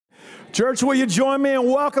Church, will you join me in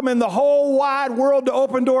welcoming the whole wide world to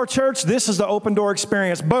Open Door Church? This is the Open Door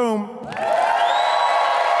Experience. Boom. All right.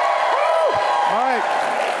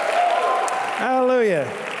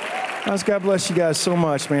 Hallelujah. God bless you guys so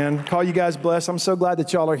much, man. Call you guys blessed. I'm so glad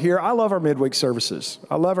that y'all are here. I love our midweek services.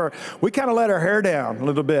 We kind of let our hair down a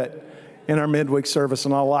little bit in our midweek service,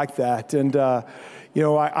 and I like that. And, you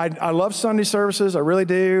know, I love Sunday services. I really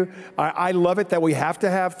do. I love it that we have to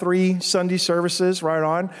have 3 Sunday services, right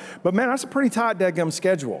on. But, man, that's a pretty tight dadgum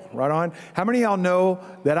schedule, right on. How many of y'all know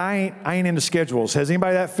that I ain't into schedules? Has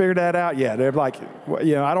anybody figured that out yet? They're like,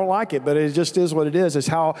 you know, I don't like it, but it just is what it is. It's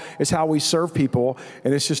how we serve people,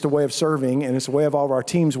 and it's just a way of serving, and it's a way of all of our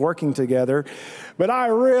teams working together. But I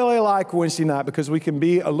really like Wednesday night because we can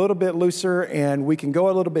be a little bit looser, and we can go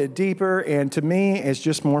a little bit deeper, and to me, it's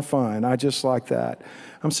just more fun. I just like that.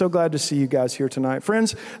 I'm so glad to see you guys here tonight.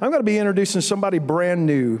 Friends, I'm going to be introducing somebody brand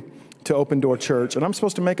new to Open Door Church. And I'm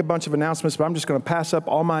supposed to make a bunch of announcements, but I'm just going to pass up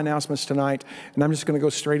all my announcements tonight, and I'm just going to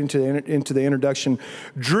go straight into the introduction.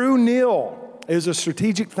 Neal is a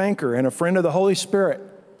strategic thinker and a friend of the Holy Spirit.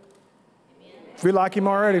 We like him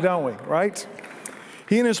already, don't we? Right?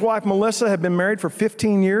 He and his wife, Melissa, have been married for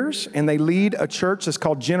 15 years, and they lead a church that's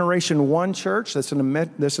called Generation 1 Church that's in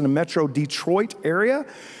the Metro Detroit area.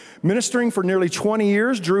 Ministering for nearly 20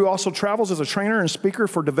 years, Drew also travels as a trainer and speaker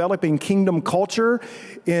for developing kingdom culture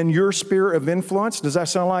in your sphere of influence. Does that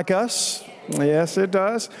sound like us? Yes, it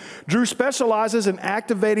does. Drew specializes in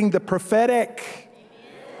activating the prophetic.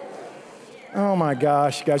 Oh my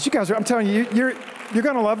gosh, guys. You guys I'm telling you, you're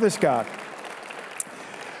going to love this guy.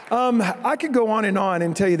 I could go on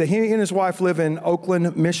and tell you that he and his wife live in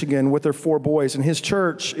Oakland, Michigan with their 4 boys, and his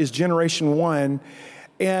church is Generation 1.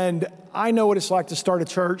 And I know what it's like to start a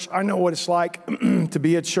church. I know what it's like to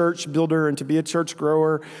be a church builder and to be a church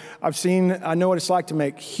grower. I know what it's like to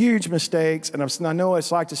make huge mistakes, and I know what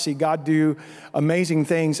it's like to see God do amazing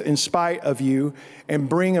things in spite of you and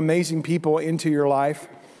bring amazing people into your life.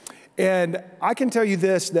 And I can tell you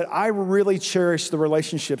this, that I really cherish the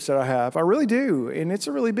relationships that I have. I really do, and it's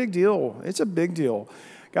a really big deal. It's a big deal.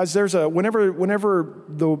 Guys, whenever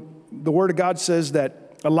the Word of God says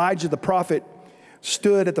that Elijah the prophet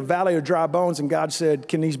stood at the valley of dry bones, and God said,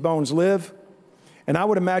 can these bones live? And I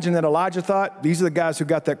would imagine that Elijah thought, these are the guys who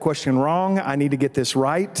got that question wrong. I need to get this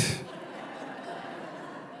right.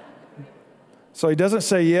 So he doesn't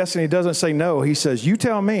say yes and he doesn't say no. He says, you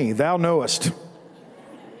tell me, thou knowest.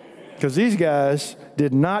 Because these guys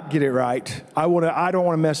did not get it right. I don't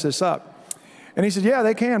want to mess this up. And he said, yeah,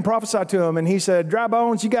 they can. Prophesy to him. And he said, dry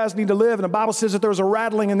bones, you guys need to live. And the Bible says that there was a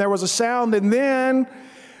rattling and there was a sound, and then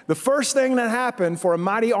the first thing that happened for a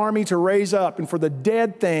mighty army to raise up and for the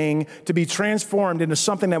dead thing to be transformed into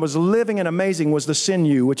something that was living and amazing was the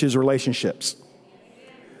sinew, which is relationships.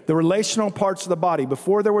 The relational parts of the body.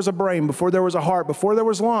 Before there was a brain, before there was a heart, before there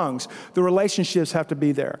was lungs, the relationships have to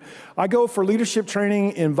be there. I go for leadership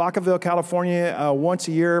training in Vacaville, California once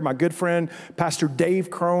a year. My good friend, Pastor Dave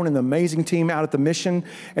Crone and the amazing team out at the Mission.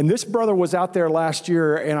 And this brother was out there last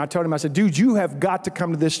year, and I told him, I said, dude, you have got to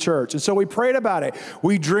come to this church. And so we prayed about it.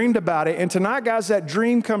 We dreamed about it. And tonight, guys, that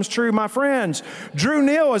dream comes true. My friends,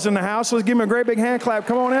 Neal is in the house. Let's give him a great big hand clap.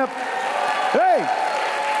 Come on up. Hey.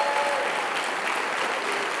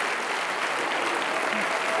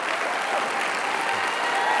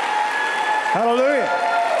 Hallelujah.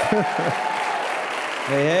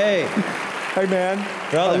 Hey. Hey, man.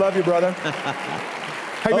 Brother. I love you, brother.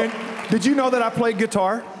 Hey, man, did you know that I played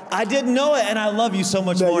guitar? I didn't know it, and I love you so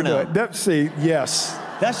much more now. Yes.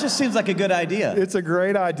 That just seems like a good idea. It's a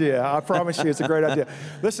great idea. I promise you, it's a great idea.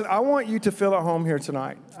 Listen, I want you to feel at home here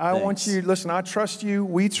tonight. Listen, I trust you.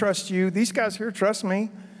 We trust you. These guys here trust me.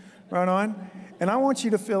 Right on. And I want you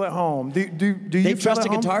to feel at home. Do you They trust a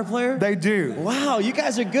guitar player? They do. Wow, you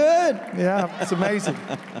guys are good. Yeah, it's amazing.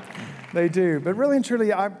 They do. But really and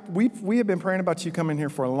truly, we have been praying about you coming here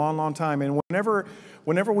for a long, long time. And whenever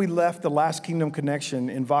we left the last Kingdom Connection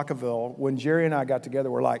in Vacaville, when Jerry and I got together,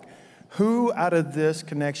 we're like, who out of this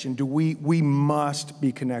connection do we must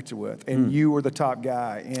be connected with? And you were the top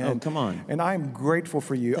guy. And, come on. And I'm grateful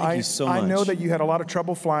for you. Thank you so much. I know that you had a lot of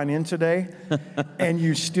trouble flying in today, and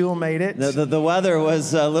you still made it. The weather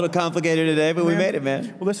was a little complicated today, but we made it,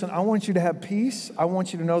 man. Well, listen, I want you to have peace. I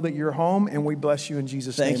want you to know that you're home, and we bless you in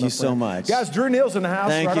Jesus' name. Thank you so much. Guys, Neal's in the house.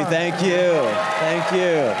 Thank you.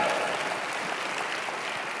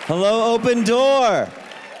 Hello, Open Door.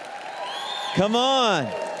 Come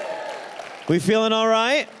on. We feeling all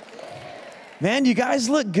right? Man, you guys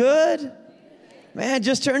look good. Man,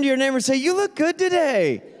 just turn to your neighbor and say, you look good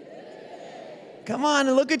today. Come on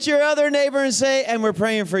and look at your other neighbor and say, and we're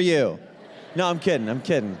praying for you. No, I'm kidding.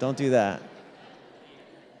 Don't do that.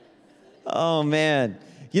 Oh, man.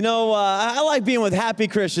 You know, I like being with happy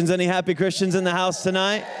Christians. Any happy Christians in the house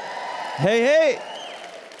tonight? Hey, hey.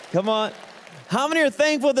 Come on. How many are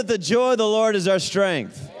thankful that the joy of the Lord is our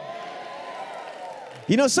strength?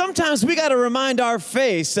 You know, sometimes we got to remind our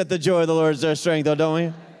face that the joy of the Lord is our strength, though, don't we?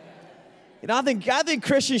 You know, I think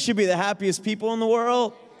Christians should be the happiest people in the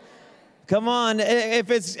world. Come on. If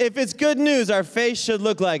it's good news, our face should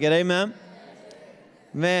look like it. Amen?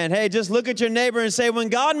 Man, hey, just look at your neighbor and say, when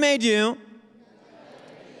God made you,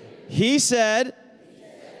 He said,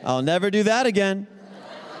 I'll never do that again.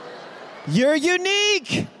 You're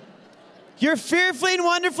unique. You're fearfully and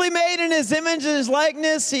wonderfully made in His image and His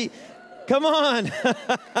likeness. Come on.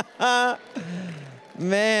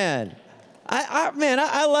 Man.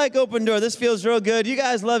 I like Open Door. This feels real good. You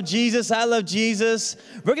guys love Jesus. I love Jesus.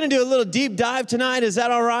 We're going to do a little deep dive tonight. Is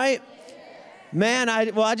that all right? Man,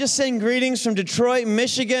 I just send greetings from Detroit,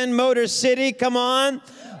 Michigan, Motor City. Come on.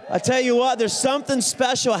 I tell you what, there's something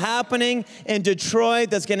special happening in Detroit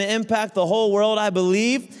that's going to impact the whole world, I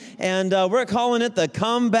believe. And we're calling it the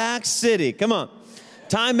Comeback City. Come on.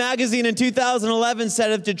 Time magazine in 2011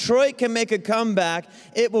 said if Detroit can make a comeback,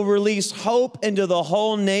 it will release hope into the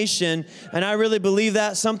whole nation. And I really believe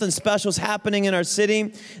that. Something special is happening in our city.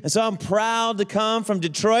 And so I'm proud to come from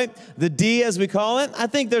Detroit, the D as we call it. I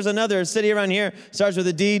think there's another city around here, starts with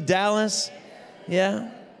a D, Dallas.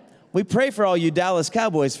 Yeah. We pray for all you Dallas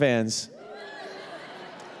Cowboys fans.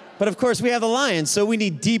 But of course, we have the Lions, so we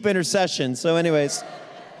need deep intercession. So anyways.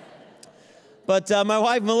 But my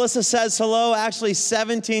wife, Melissa, says hello. Actually,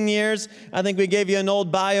 17 years. I think we gave you an old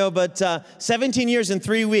bio, but 17 years in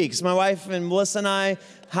 3 weeks. My wife and Melissa and I,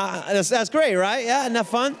 that's great, right? Yeah, isn't that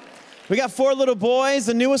fun? We got 4 little boys.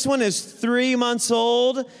 The newest one is 3 months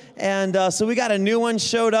old. And so we got a new one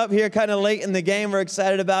showed up here kind of late in the game. We're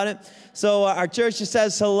excited about it. So our church just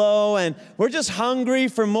says hello, and we're just hungry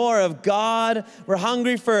for more of God. We're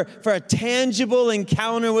hungry for a tangible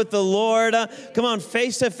encounter with the Lord. Come on,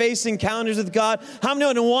 face-to-face encounters with God. How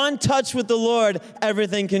many know in one touch with the Lord,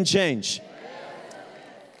 everything can change?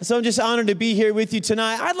 So I'm just honored to be here with you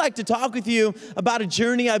tonight. I'd like to talk with you about a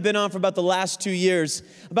journey I've been on for about the last 2 years.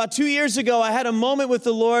 About 2 years ago, I had a moment with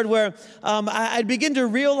the Lord where I began to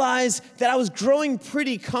realize that I was growing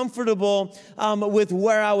pretty comfortable with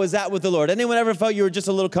where I was at with the Lord. Anyone ever felt you were just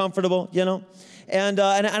a little comfortable, you know? And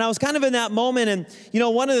I was kind of in that moment, and you know,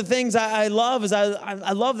 one of the things I love is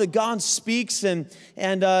I love that God speaks, and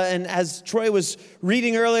as Troy was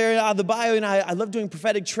reading earlier out of the bio, and I love doing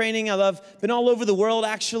prophetic training. I love been all over the world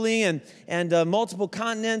actually, and multiple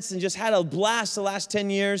continents, and just had a blast the last 10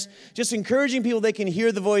 years, just encouraging people they can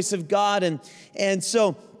hear the voice of God, and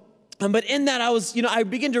so. But in that, I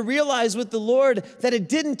began to realize with the Lord that it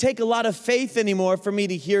didn't take a lot of faith anymore for me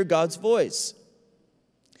to hear God's voice.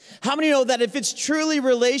 How many know that if it's truly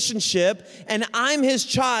relationship and I'm His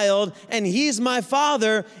child and He's my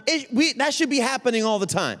father, that should be happening all the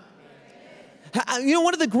time? You know,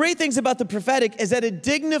 one of the great things about the prophetic is that it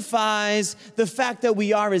dignifies the fact that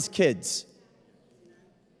we are His kids.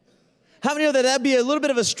 How many know that that'd be a little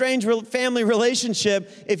bit of a strange family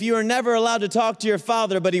relationship if you were never allowed to talk to your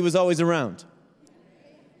father, but he was always around?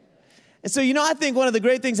 And so, you know, I think one of the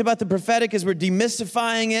great things about the prophetic is we're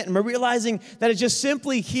demystifying it, and we're realizing that it's just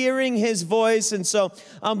simply hearing His voice. And so,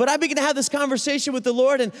 but I begin to have this conversation with the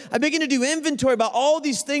Lord, and I begin to do inventory about all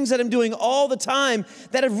these things that I'm doing all the time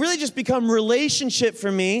that have really just become relationship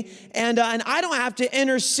for me. And I don't have to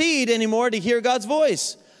intercede anymore to hear God's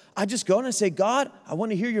voice. I just go and I say, God, I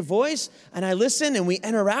want to hear your voice. And I listen, and we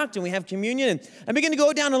interact, and we have communion. And I begin to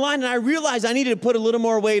go down the line, and I realize I needed to put a little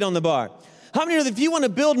more weight on the bar. How many know that if you want to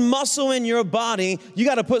build muscle in your body, you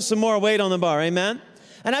got to put some more weight on the bar, amen?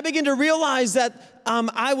 And I began to realize that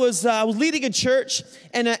I was leading a church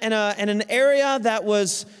in an area that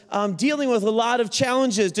was dealing with a lot of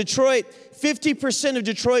challenges. Detroit, 50% of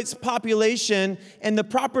Detroit's population and the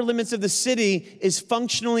proper limits of the city is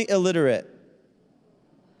functionally illiterate.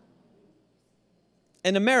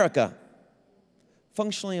 In America,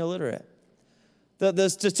 functionally illiterate. The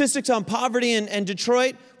statistics on poverty in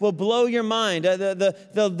Detroit will blow your mind.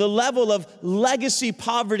 The level of legacy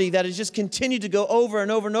poverty that has just continued to go over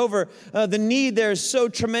and over and over. The need there is so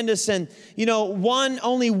tremendous. And, you know,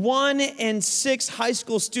 only 1 in 6 high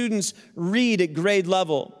school students read at grade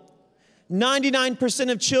level.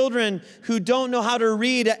 99% of children who don't know how to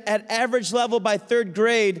read at average level by 3rd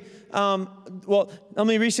grade, well, let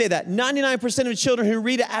me re-say that. 99% of children who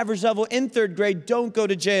read at average level in 3rd grade don't go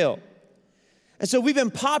to jail. And so we've been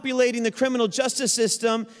populating the criminal justice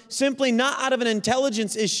system simply not out of an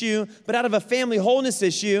intelligence issue, but out of a family wholeness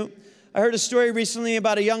issue. I heard a story recently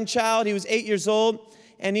about a young child. He was 8 years old,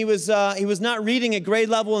 and he was not reading at grade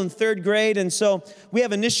level in 3rd grade. And so we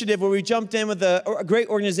have an initiative where we jumped in with a great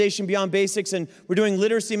organization, Beyond Basics, and we're doing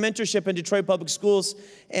literacy mentorship in Detroit Public Schools.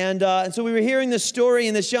 And so we were hearing this story,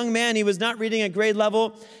 and this young man, he was not reading at grade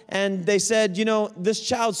level, and they said, you know, this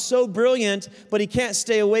child's so brilliant, but he can't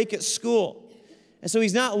stay awake at school. And so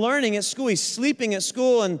he's not learning at school, he's sleeping at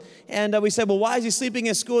school. And we said, well, why is he sleeping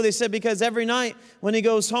at school? They said, because every night when he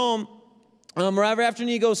goes home, or every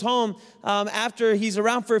afternoon he goes home, after he's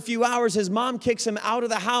around for a few hours, his mom kicks him out of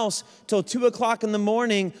the house till 2 o'clock in the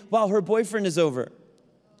morning while her boyfriend is over.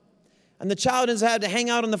 And the child has had to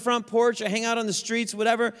hang out on the front porch or hang out on the streets,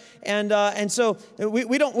 whatever. And so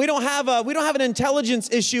we don't have an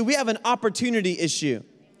intelligence issue, we have an opportunity issue.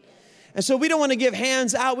 And so we don't want to give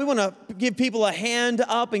hands out. We want to give people a hand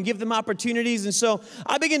up and give them opportunities. And so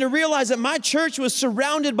I began to realize that my church was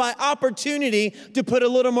surrounded by opportunity to put a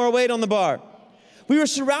little more weight on the bar. We were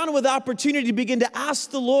surrounded with opportunity to begin to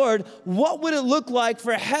ask the Lord, what would it look like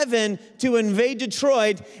for heaven to invade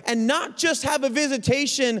Detroit and not just have a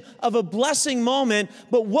visitation of a blessing moment,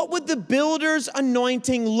 but what would the builder's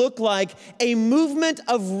anointing look like? A movement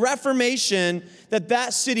of reformation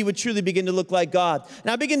that city would truly begin to look like God.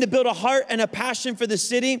 And I began to build a heart and a passion for the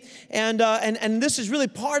city. And this is really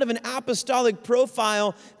part of an apostolic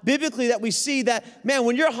profile biblically that we see that, man,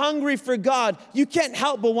 when you're hungry for God, you can't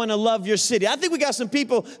help but want to love your city. I think we got some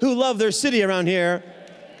people who love their city around here.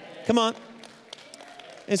 Come on.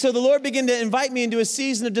 And so the Lord began to invite me into a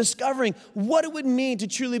season of discovering what it would mean to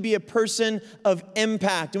truly be a person of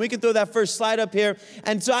impact. And we can throw that first slide up here.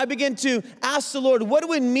 And so I began to ask the Lord, what it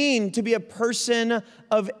would mean to be a person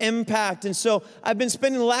of impact. And so I've been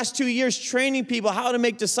spending the last 2 years training people how to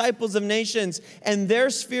make disciples of nations and their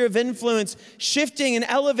sphere of influence, shifting and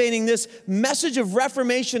elevating this message of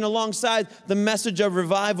reformation alongside the message of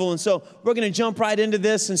revival. And so we're going to jump right into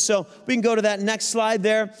this. And so we can go to that next slide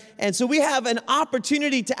there. And so we have an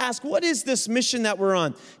opportunity to ask, what is this mission that we're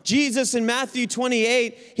on? Jesus in Matthew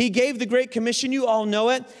 28, he gave the Great Commission. You all know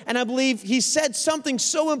it. And I believe he said something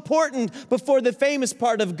so important before the famous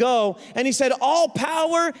part of go. And he said, all power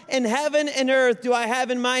in heaven and earth do I have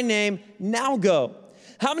in my name. Now go.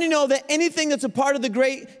 How many know that anything that's a part of the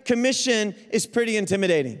Great Commission is pretty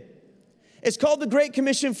intimidating? It's called the Great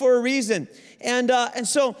Commission for a reason. And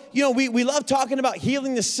so, you know, we love talking about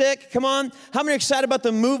healing the sick. Come on. How many are excited about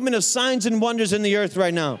the movement of signs and wonders in the earth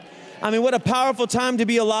right now? I mean, what a powerful time to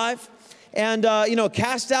be alive. And, you know,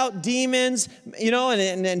 cast out demons, you know,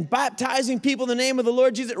 and baptizing people in the name of the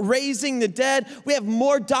Lord Jesus, raising the dead. We have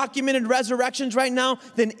more documented resurrections right now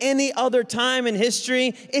than any other time in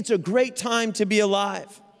history. It's a great time to be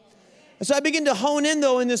alive. And so I begin to hone in,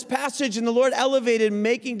 though, in this passage, and the Lord elevated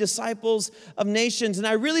making disciples of nations. And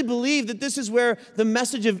I really believe that this is where the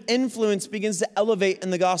message of influence begins to elevate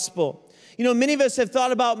in the gospel. You know, many of us have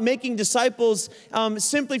thought about making disciples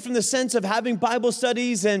simply from the sense of having Bible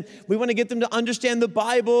studies, and we want to get them to understand the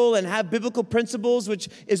Bible and have biblical principles, which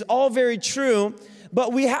is all very true.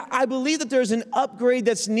 But I believe that there's an upgrade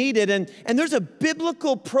that's needed, and there's a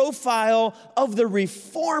biblical profile of the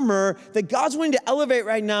reformer that God's wanting to elevate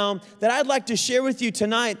right now that I'd like to share with you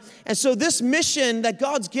tonight. And so this mission that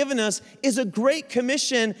God's given us is a great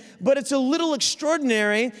commission, but it's a little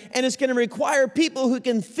extraordinary, and it's going to require people who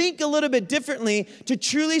can think a little bit differently to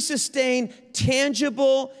truly sustain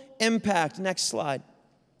tangible impact. Next slide.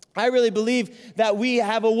 I really believe that we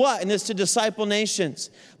have a what, and it's to disciple nations.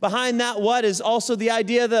 Behind that what is also the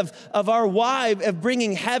idea of our why of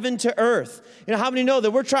bringing heaven to earth. You know, how many know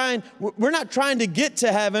that we're not trying to get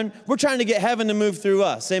to heaven, we're trying to get heaven to move through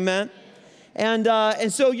us, amen?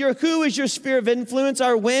 And so your who is your sphere of influence,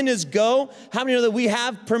 our when is go. How many know that we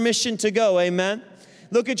have permission to go, amen?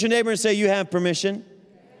 Look at your neighbor and say, you have permission.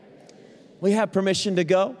 We have permission to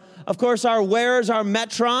go. Of course, our where is our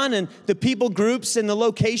metron and the people groups and the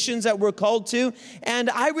locations that we're called to. And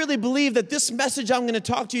I really believe that this message I'm going to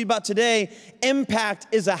talk to you about today, impact,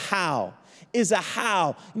 is a how. Is a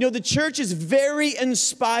how. You know, the church is very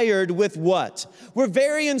inspired with what? We're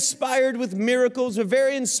very inspired with miracles. We're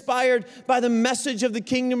very inspired by the message of the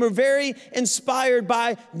kingdom. We're very inspired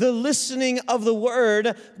by the listening of the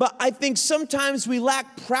word. But I think sometimes we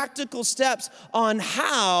lack practical steps on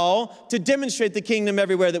how to demonstrate the kingdom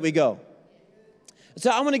everywhere that we go. So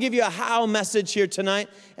I want to give you a how message here tonight.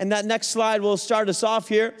 And that next slide will start us off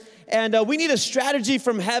here. And we need a strategy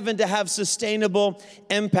from heaven to have sustainable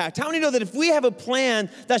impact. How many know that if we have a plan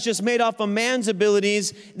that's just made off of man's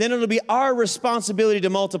abilities, then it'll be our responsibility to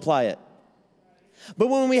multiply it. But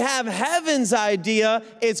when we have heaven's idea,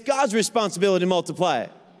 it's God's responsibility to multiply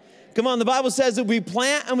it. Come on, the Bible says that we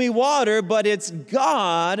plant and we water, but it's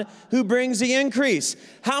God who brings the increase.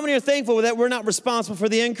 How many are thankful that we're not responsible for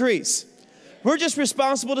the increase? We're just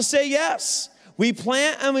responsible to say yes. We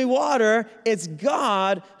plant and we water. It's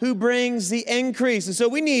God who brings the increase. And so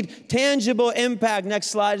we need tangible impact. Next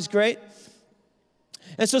slide is great.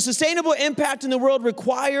 And so sustainable impact in the world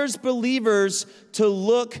requires believers to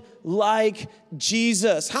look like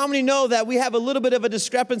Jesus. How many know that we have a little bit of a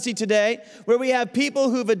discrepancy today where we have people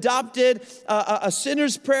who've adopted a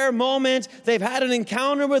sinner's prayer moment. They've had an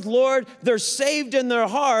encounter with Lord. They're saved in their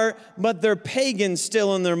heart, but they're pagan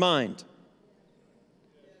still in their mind.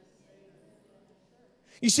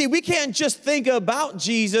 You see, we can't just think about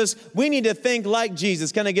Jesus. We need to think like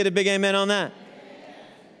Jesus. Can I get a big amen on that?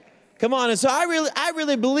 Come on, and so I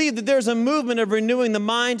really believe that there's a movement of renewing the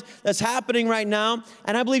mind that's happening right now,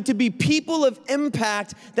 and I believe to be people of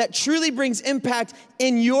impact that truly brings impact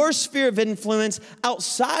in your sphere of influence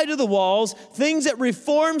outside of the walls, things that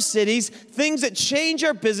reform cities, things that change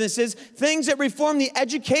our businesses, things that reform the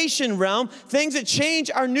education realm, things that change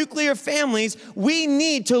our nuclear families. We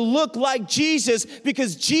need to look like Jesus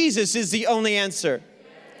because Jesus is the only answer.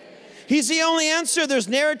 He's the only answer. There's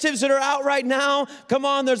narratives that are out right now. Come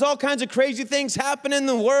on, there's all kinds of crazy things happening in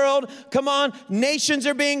the world. Come on, nations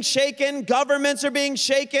are being shaken, governments are being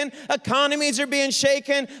shaken, economies are being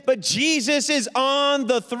shaken, but Jesus is on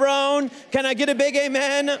the throne. Can I get a big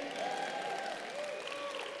amen?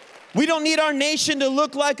 We don't need our nation to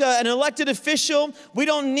look like an elected official. We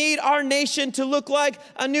don't need our nation to look like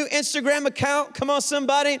a new Instagram account. Come on,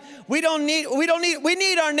 somebody. We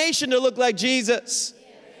need our nation to look like Jesus.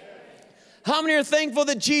 How many are thankful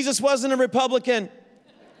that Jesus wasn't a Republican?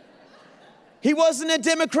 He wasn't a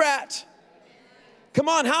Democrat. Come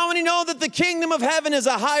on, how many know that the kingdom of heaven is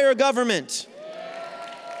a higher government?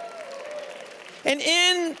 And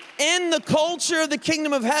in the culture of the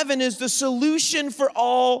kingdom of heaven is the solution for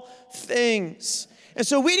all things. And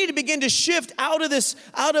so we need to begin to shift out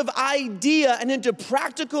of idea and into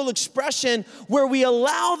practical expression where we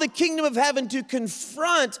allow the kingdom of heaven to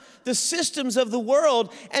confront the systems of the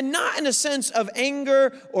world, and not in a sense of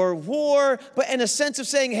anger or war, but in a sense of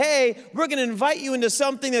saying, hey, we're going to invite you into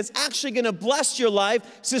something that's actually going to bless your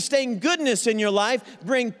life, sustain goodness in your life,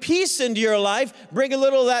 bring peace into your life, bring a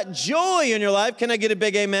little of that joy in your life. Can I get a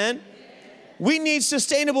big amen? We need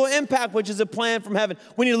sustainable impact, which is a plan from heaven.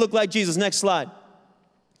 We need to look like Jesus. Next slide.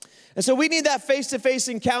 And so we need that face-to-face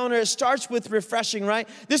encounter. It starts with refreshing, right?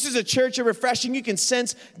 This is a church of refreshing. You can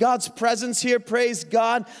sense God's presence here. Praise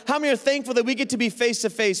God. How many are thankful that we get to be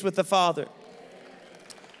face-to-face with the Father?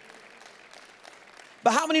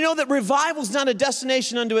 But how many know that revival is not a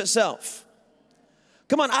destination unto itself?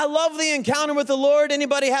 Come on, I love the encounter with the Lord.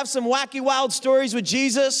 Anybody have some wacky, wild stories with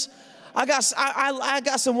Jesus? I got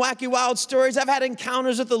some wacky, wild stories. I've had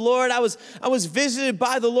encounters with the Lord. I was visited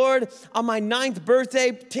by the Lord on my 9th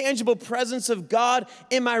birthday, tangible presence of God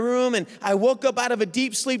in my room. And I woke up out of a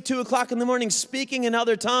deep sleep, 2 o'clock in the morning, speaking in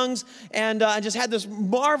other tongues. And I just had this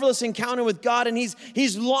marvelous encounter with God. And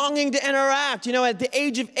he's longing to interact. You know, at the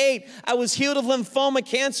age of 8, I was healed of lymphoma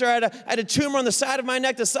cancer. I had a tumor on the side of my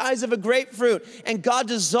neck the size of a grapefruit. And God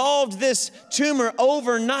dissolved this tumor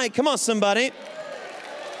overnight. Come on, somebody.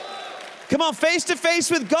 Come on, face-to-face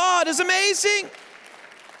with God is amazing.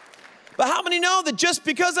 But how many know that just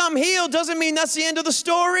because I'm healed doesn't mean that's the end of the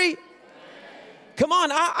story? Come on,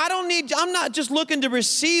 I'm not just looking to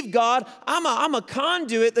receive God. I'm a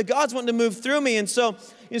conduit that God's wanting to move through me. And so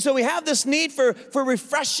we have this need for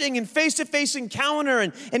refreshing and face-to-face encounter.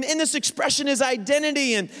 And in this expression is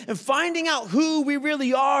identity and finding out who we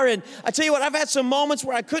really are. And I tell you what, I've had some moments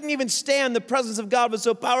where I couldn't even stand. The presence of God was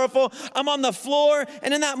so powerful. I'm on the floor,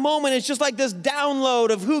 and in that moment, it's just like this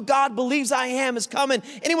download of who God believes I am is coming.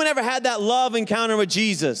 Anyone ever had that love encounter with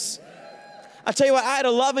Jesus? I tell you what, I had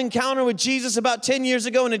a love encounter with Jesus about 10 years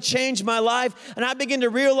ago, and it changed my life. And I began to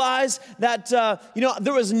realize that,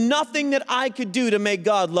 there was nothing that I could do to make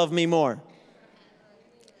God love me more.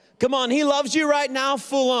 Come on, He loves you right now,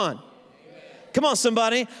 full on. Come on,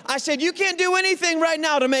 somebody. I said, you can't do anything right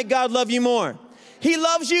now to make God love you more. He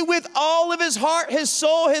loves you with all of His heart, His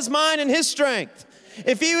soul, His mind, and His strength.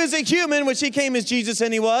 If He was a human, which He came as Jesus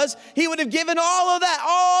and He was, He would have given all of that,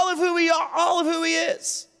 all of who we are, all of who He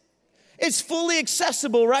is. It's fully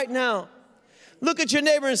accessible right now. Look at your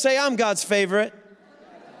neighbor and say, I'm God's favorite.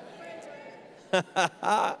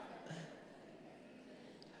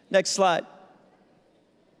 Next slide.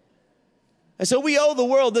 And so we owe the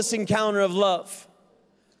world this encounter of love.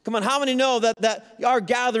 Come on, how many know that our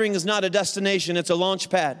gathering is not a destination, it's a launch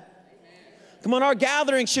pad? Come on, our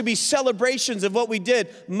gathering should be celebrations of what we did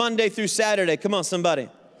Monday through Saturday. Come on, somebody.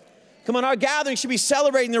 Come Come on, our gathering should be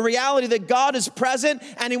celebrating the reality that God is present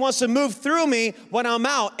and he wants to move through me when I'm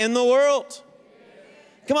out in the world.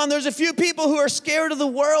 Come on, there's a few people who are scared of the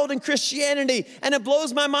world and Christianity, and it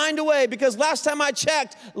blows my mind away because last time I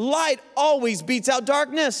checked, light always beats out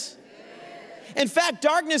darkness. In fact,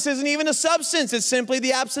 darkness isn't even a substance. It's simply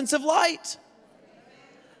the absence of light.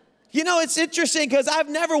 You know, it's interesting because I've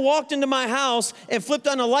never walked into my house and flipped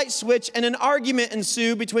on a light switch and an argument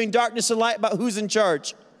ensued between darkness and light about who's in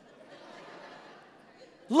charge.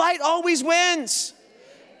 Light always wins.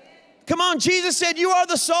 Come on, Jesus said, you are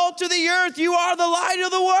the salt of the earth. You are the light of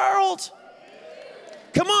the world.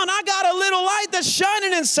 Come on, I got a little light that's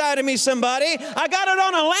shining inside of me, somebody. I got it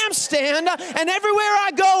on a lampstand, and everywhere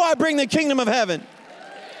I go, I bring the kingdom of heaven.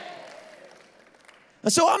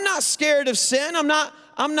 And so I'm not scared of sin. I'm not,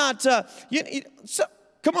 come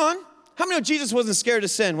on. How many know Jesus wasn't scared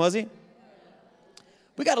of sin, was he?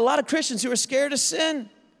 We got a lot of Christians who are scared of sin.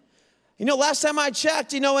 You know, last time I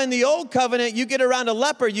checked, in the old covenant, you get around a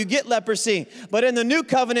leper, you get leprosy. But in the new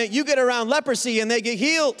covenant, you get around leprosy and they get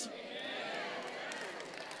healed.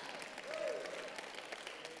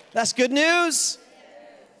 That's good news.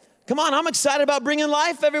 Come on, I'm excited about bringing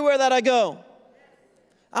life everywhere that I go.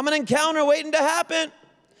 I'm an encounter waiting to happen.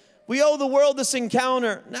 We owe the world this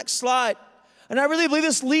encounter. Next slide. And I really believe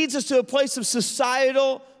this leads us to a place of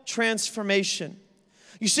societal transformation.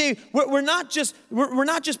 You see, we're not just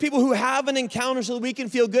people who have an encounter so that we can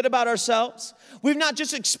feel good about ourselves. We've not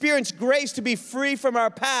just experienced grace to be free from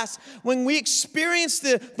our past. When we experience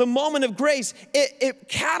the moment of grace, it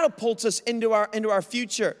catapults us into our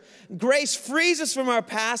future. Grace frees us from our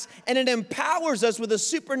past, and it empowers us with a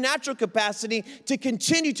supernatural capacity to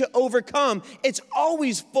continue to overcome. It's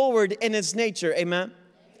always forward in its nature, amen?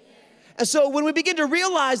 And so when we begin to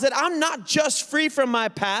realize that I'm not just free from my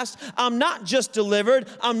past, I'm not just delivered,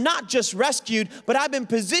 I'm not just rescued, but I've been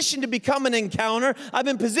positioned to become an encounter. I've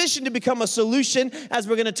been positioned to become a solution, as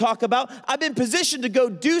we're going to talk about. I've been positioned to go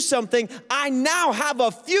do something. I now have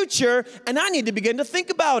a future, and I need to begin to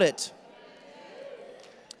think about it.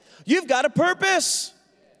 You've got a purpose.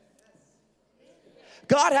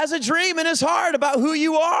 God has a dream in his heart about who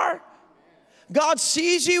you are. God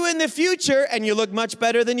sees you in the future, and you look much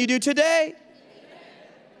better than you do today.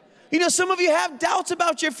 You know, some of you have doubts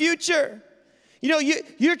about your future. You know,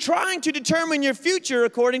 you're trying to determine your future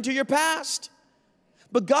according to your past.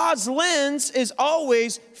 But God's lens is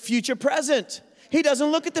always future present. He doesn't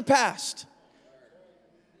look at the past.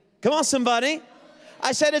 Come on, somebody.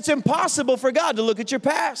 I said it's impossible for God to look at your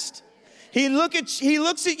past. He looks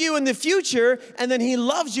at you in the future, and then he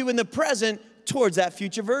loves you in the present towards that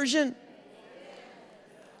future version.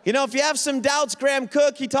 You know, if you have some doubts, Graham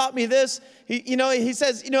Cook, he taught me this. He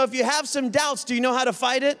says, if you have some doubts, do you know how to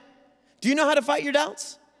fight it? Do you know how to fight your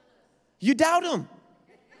doubts? You doubt them.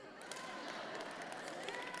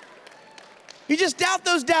 You just doubt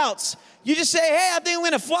those doubts. You just say, hey, I think I'm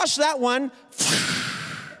going to flush that one.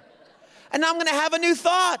 And I'm going to have a new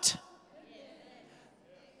thought.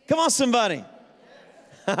 Come on, somebody.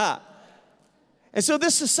 And so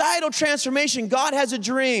this societal transformation, God has a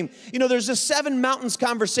dream. You know, there's this 7 mountains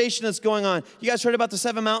conversation that's going on. You guys heard about the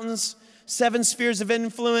 7 mountains? 7 spheres of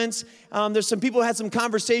influence. There's some people who had some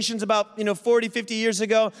conversations about, 40, 50 years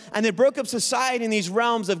ago, and they broke up society in these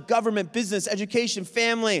realms of government, business, education,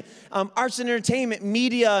 family, arts and entertainment,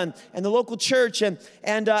 media, and the local church. And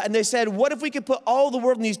they said, what if we could put all the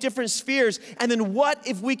world in these different spheres? And then what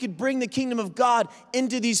if we could bring the kingdom of God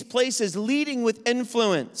into these places, leading with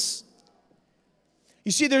influence?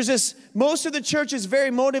 You see, most of the church is very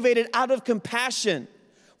motivated out of compassion.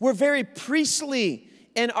 We're very priestly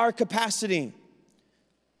in our capacity.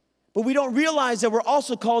 But we don't realize that we're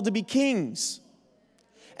also called to be kings.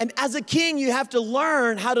 And as a king, you have to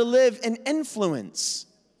learn how to live in influence.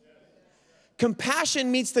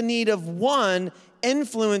 Compassion meets the need of one,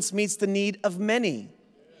 influence meets the need of many.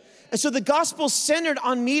 And so the gospel's centered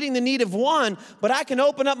on meeting the need of one, but I can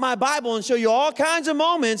open up my Bible and show you all kinds of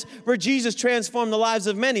moments where Jesus transformed the lives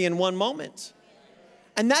of many in one moment.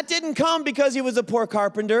 And that didn't come because he was a poor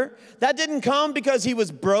carpenter. That didn't come because he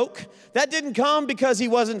was broke. That didn't come because he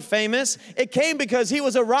wasn't famous. It came because he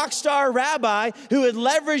was a rock star rabbi who had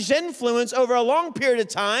leveraged influence over a long period of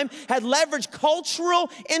time, had leveraged cultural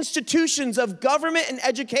institutions of government and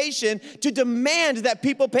education to demand that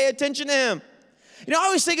people pay attention to him. I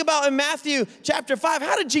always think about in Matthew chapter 5,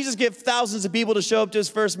 how did Jesus get thousands of people to show up to his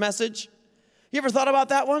first message? You ever thought about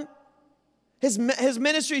that one? His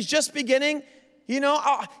ministry's just beginning.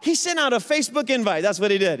 He sent out a Facebook invite. That's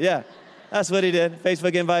what he did, yeah. That's what he did,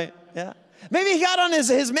 Facebook invite, yeah. Maybe he got on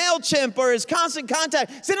his MailChimp or his Constant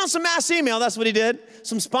Contact, sent out some mass email. That's what he did,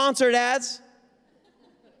 some sponsored ads.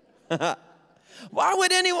 Why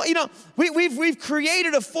would anyone, we've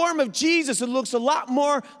created a form of Jesus that looks a lot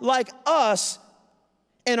more like us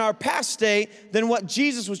in our past state than what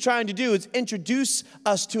Jesus was trying to do, is introduce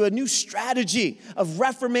us to a new strategy of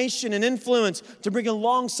reformation and influence to bring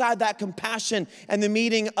alongside that compassion and the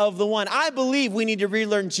meeting of the one. I believe we need to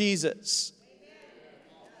relearn Jesus.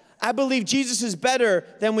 I believe Jesus is better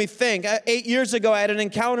than we think. 8 years ago, I had an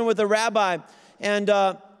encounter with a rabbi, and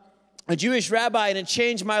a Jewish rabbi, and it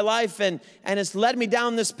changed my life, and it's led me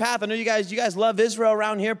down this path. I know you guys love Israel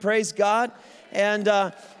around here, praise God. And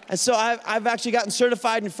so I've actually gotten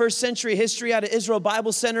certified in first century history out of Israel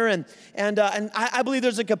Bible Center, and I believe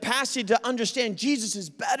there's a capacity to understand Jesus is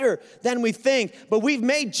better than we think, but we've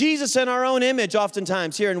made Jesus in our own image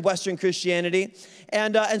oftentimes here in Western Christianity.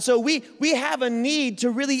 And so we have a need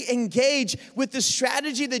to really engage with the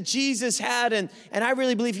strategy that Jesus had, and I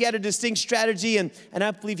really believe he had a distinct strategy, and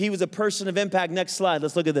I believe he was a person of impact. Next slide,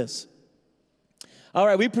 let's look at this. All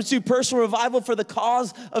right, we pursue personal revival for the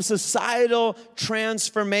cause of societal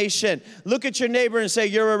transformation. Look at your neighbor and say,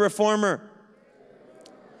 you're a reformer.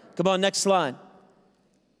 Come on, next slide.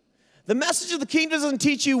 The message of the kingdom doesn't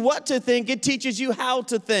teach you what to think, it teaches you how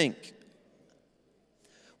to think.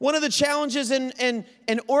 One of the challenges in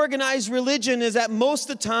organized religion is that most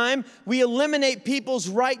of the time we eliminate people's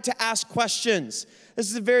right to ask questions. This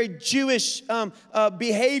is a very Jewish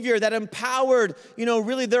behavior that empowered,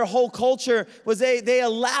 really their whole culture was they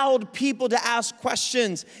allowed people to ask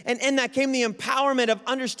questions. And in that came the empowerment of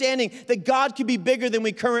understanding that God could be bigger than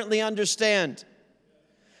we currently understand.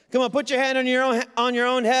 Come on, put your hand on your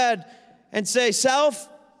own head and say, self,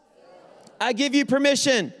 I give you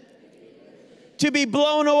permission to be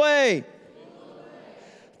blown away.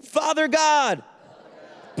 Father God,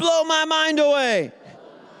 blow my mind away.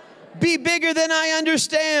 Be bigger than I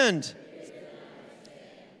understand.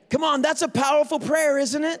 Come on, that's a powerful prayer,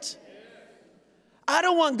 isn't it? I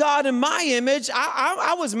don't want God in my image.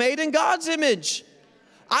 I was made in God's image.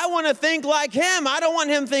 I want to think like him. I don't want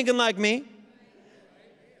him thinking like me.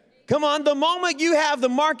 Come on, the moment you have the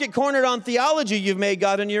market cornered on theology, you've made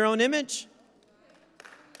God in your own image.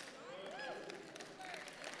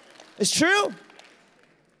 It's true.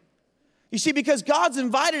 You see, because God's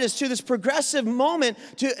invited us to this progressive moment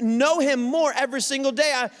to know him more every single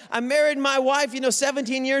day. I married my wife,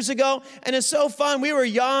 17 years ago, and it's so fun. We were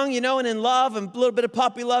young, and in love, and a little bit of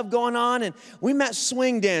puppy love going on, and we met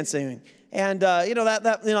swing dancing. And,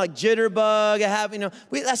 like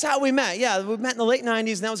jitterbug, that's how we met. Yeah, we met in the late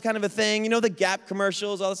 90s, and that was kind of a thing. The Gap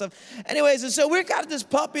commercials, all that stuff. Anyways, and so we got this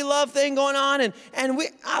puppy love thing going on, and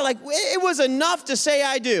it was enough to say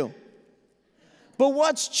I do. But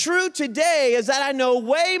what's true today is that I know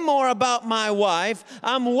way more about my wife.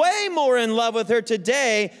 I'm way more in love with her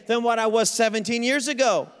today than what I was 17 years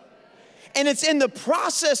ago. And it's in the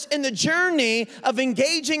process, in the journey of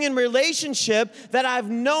engaging in relationship that I've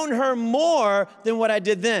known her more than what I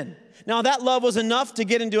did then. Now, that love was enough to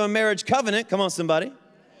get into a marriage covenant. Come on, somebody.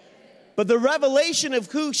 But the revelation of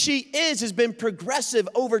who she is has been progressive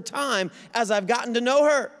over time as I've gotten to know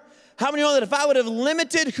her. How many know that if I would have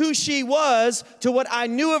limited who she was to what I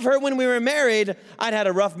knew of her when we were married, I'd had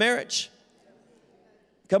a rough marriage?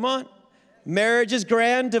 Come on. Marriage is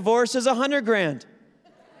grand, divorce is $100,000.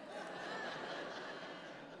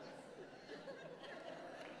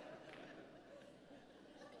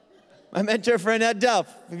 My mentor friend Ed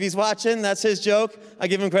Duff, if he's watching, that's his joke. I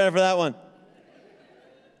give him credit for that one.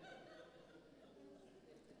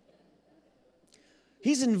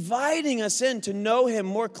 He's inviting us in to know him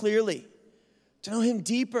more clearly, to know him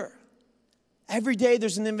deeper. Every day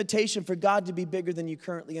there's an invitation for God to be bigger than you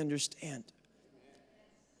currently understand.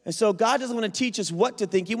 And so God doesn't want to teach us what to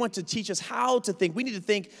think. He wants to teach us how to think. We need to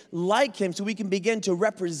think like him so we can begin to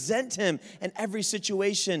represent him in every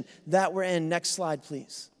situation that we're in. Next slide,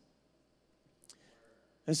 please.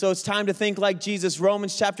 And so it's time to think like Jesus.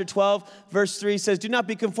 Romans chapter 12, verse 3 says, do not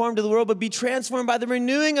be conformed to the world, but be transformed by the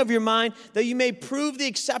renewing of your mind, that you may prove the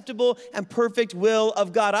acceptable and perfect will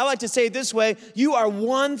of God. I like to say it this way, you are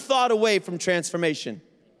one thought away from transformation.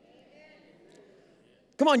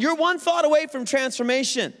 Come on, you're one thought away from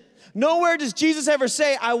transformation. Nowhere does Jesus ever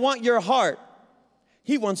say, I want your heart.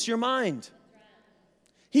 He wants your mind.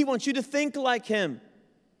 He wants you to think like him.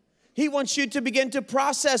 He wants you to begin to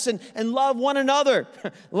process and love one another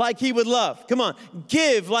like he would love. Come on.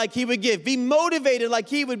 Give like he would give. Be motivated like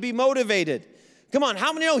he would be motivated. Come on.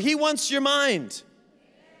 How many know he wants your mind?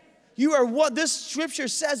 You are what this scripture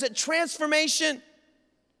says, that transformation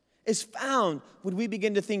is found when we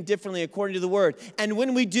begin to think differently according to the word. And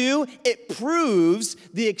when we do, it proves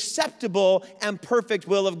the acceptable and perfect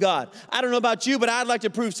will of God. I don't know about you, but I'd like to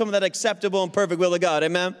prove some of that acceptable and perfect will of God.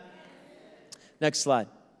 Amen? Next slide.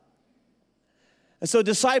 And so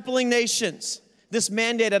discipling nations, this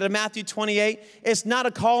mandate out of Matthew 28, it's not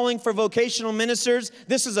a calling for vocational ministers.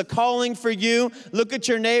 This is a calling for you. Look at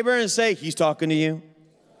your neighbor and say, he's talking to you.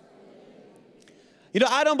 You know,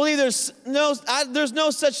 I don't believe there's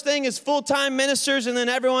no such thing as full-time ministers and then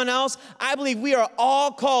everyone else. I believe we are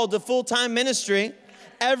all called to full-time ministry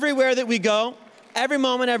everywhere that we go, every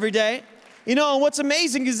moment, every day. You know, and what's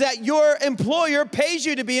amazing is that your employer pays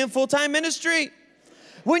you to be in full-time ministry.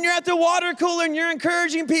 When you're at the water cooler and you're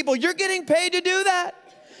encouraging people, you're getting paid to do that.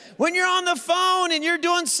 When you're on the phone and you're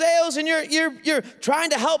doing sales and you're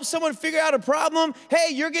trying to help someone figure out a problem,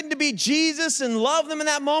 hey, you're getting to be Jesus and love them in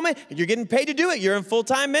that moment, and you're getting paid to do it. You're in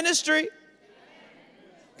full-time ministry.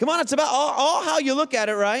 Come on, it's about all how you look at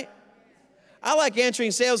it, right? I like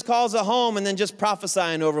answering sales calls at home and then just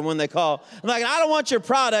prophesying over them when they call. I'm like, I don't want your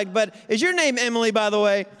product, but is your name Emily, by the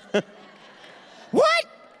way? What?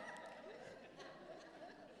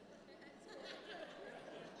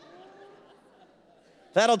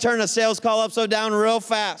 That'll turn a sales call upside down real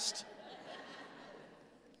fast.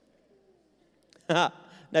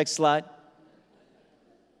 Next slide.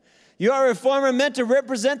 You are a reformer meant to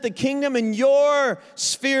represent the kingdom in your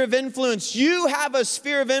sphere of influence. You have a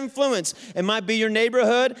sphere of influence. It might be your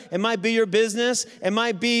neighborhood. It might be your business. It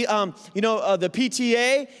might be, the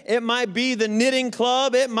PTA. It might be the knitting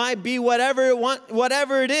club. It might be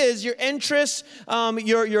whatever it is, your interests,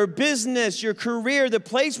 your business, your career, the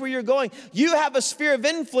place where you're going. You have a sphere of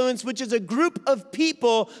influence, which is a group of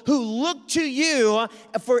people who look to you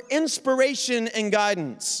for inspiration and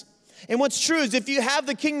guidance. And what's true is if you have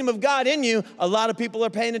the kingdom of God in you, a lot of people are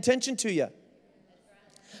paying attention to you.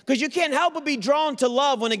 Because you can't help but be drawn to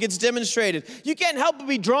love when it gets demonstrated. You can't help but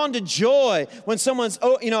be drawn to joy when someone's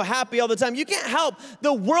happy all the time. You can't help.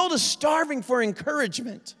 The world is starving for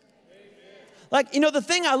encouragement. Like, the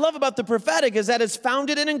thing I love about the prophetic is that it's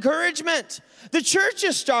founded in encouragement. The church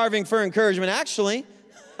is starving for encouragement, actually.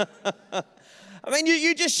 I mean,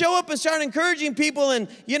 you just show up and start encouraging people, and,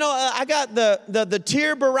 I got the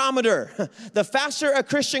tear barometer. The faster a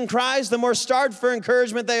Christian cries, the more starved for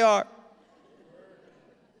encouragement they are.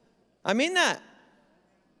 I mean that.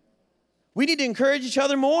 We need to encourage each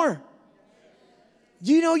other more.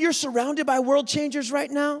 Do you know you're surrounded by world changers right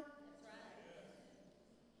now?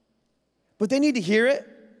 But they need to hear it.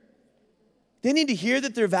 They need to hear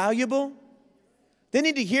that they're valuable. They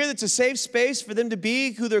need to hear that it's a safe space for them to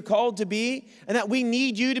be who they're called to be, and that we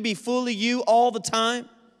need you to be fully you all the time.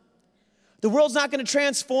 The world's not going to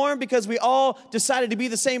transform because we all decided to be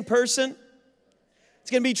the same person. It's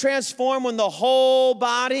going to be transformed when the whole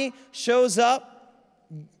body shows up,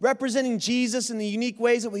 representing Jesus in the unique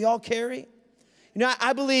ways that we all carry.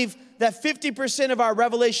 I believe that 50% of our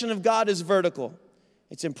revelation of God is vertical.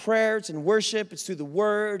 It's in prayer, it's in worship, it's through the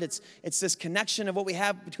word, it's this connection of what we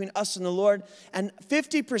have between us and the Lord. And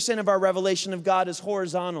 50% of our revelation of God is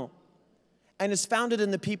horizontal, and it's founded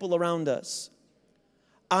in the people around us.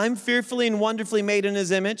 I'm fearfully and wonderfully made in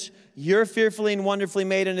His image. You're fearfully and wonderfully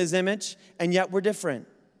made in His image, and yet we're different.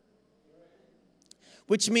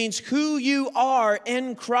 Which means who you are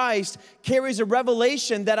in Christ carries a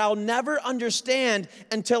revelation that I'll never understand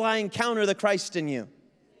until I encounter the Christ in you.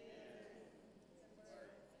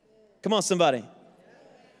 Come on, somebody.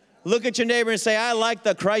 Look at your neighbor and say, I like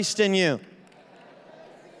the Christ in you.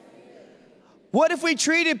 What if we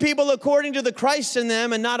treated people according to the Christ in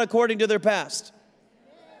them and not according to their past?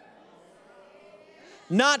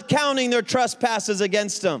 Not counting their trespasses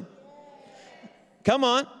against them. Come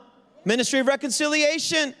on. Ministry of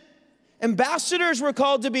reconciliation. Ambassadors were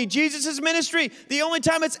called to be Jesus' ministry. The only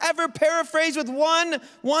time it's ever paraphrased with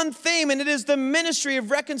one theme, and it is the ministry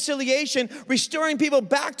of reconciliation, restoring people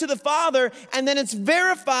back to the Father, and then it's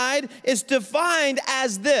verified, it's defined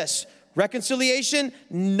as this: reconciliation,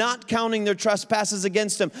 not counting their trespasses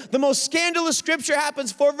against them. The most scandalous scripture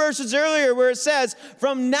happens 4 verses earlier where it says,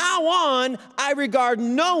 from now on, I regard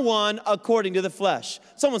no one according to the flesh.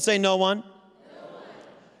 Someone say no one. No one.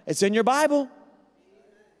 It's in your Bible.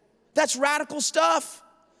 That's radical stuff.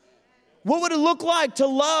 What would it look like to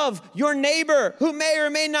love your neighbor who may or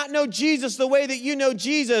may not know Jesus the way that you know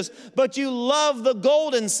Jesus, but you love the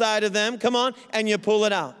gold inside of them, come on, and you pull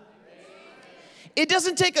it out? It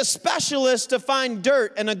doesn't take a specialist to find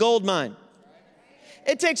dirt in a gold mine.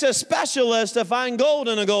 It takes a specialist to find gold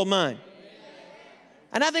in a gold mine.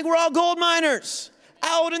 And I think we're all gold miners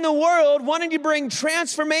out in the world wanting to bring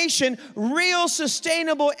transformation, real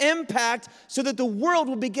sustainable impact so that the world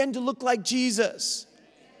will begin to look like Jesus.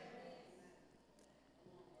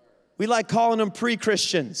 We like calling them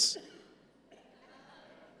pre-Christians.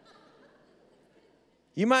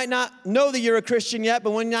 You might not know that you're a Christian yet,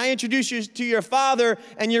 but when I introduce you to your Father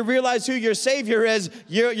and you realize who your Savior is,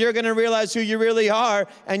 you're going to realize who you really are,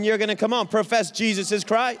 and you're going to, come on, profess Jesus as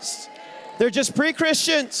Christ. They're just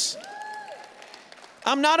pre-Christians.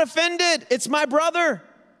 I'm not offended. It's my brother.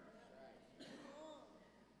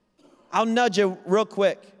 I'll nudge you real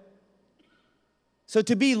quick. So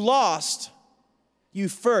to be lost, you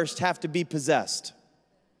first have to be possessed.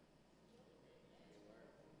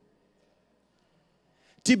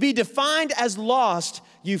 To be defined as lost,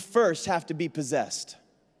 you first have to be possessed.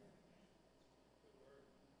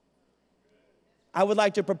 I would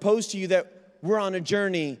like to propose to you that we're on a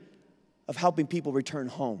journey of helping people return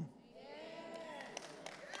home.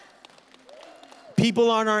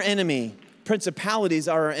 People aren't our enemy. Principalities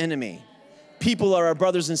are our enemy. People are our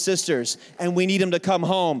brothers and sisters, and we need them to come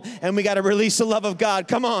home. And we got to release the love of God.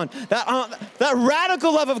 Come on. That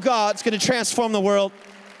radical love of God is going to transform the world.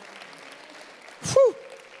 Whew.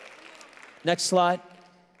 Next slide.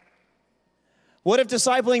 What if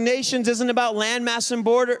discipling nations isn't about landmass and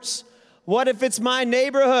borders? What if it's my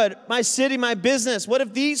neighborhood, my city, my business? What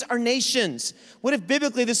if these are nations? What if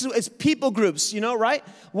biblically it's people groups, right?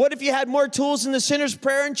 What if you had more tools in the sinner's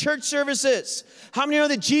prayer and church services? How many know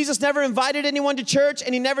that Jesus never invited anyone to church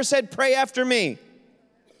and he never said, pray after me?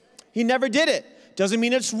 He never did it. Doesn't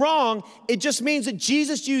mean it's wrong. It just means that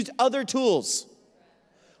Jesus used other tools.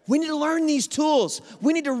 We need to learn these tools.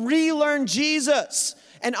 We need to relearn Jesus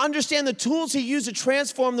and understand the tools he used to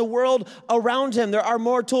transform the world around him. There are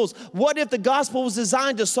more tools. What if the gospel was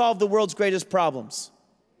designed to solve the world's greatest problems?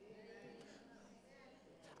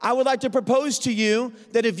 I would like to propose to you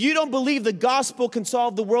that if you don't believe the gospel can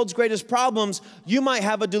solve the world's greatest problems, you might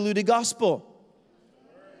have a diluted gospel.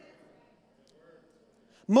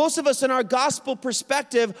 Most of us in our gospel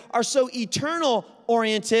perspective are so eternal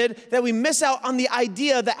oriented that we miss out on the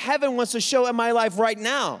idea that heaven wants to show in my life right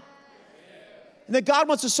now. And that God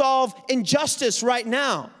wants to solve injustice right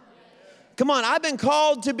now. Come on, I've been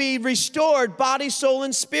called to be restored body, soul,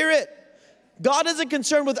 and spirit. God isn't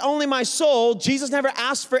concerned with only my soul. Jesus never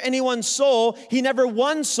asked for anyone's soul. He never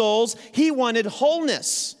won souls. He wanted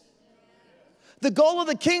wholeness. The goal of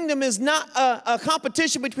the kingdom is not a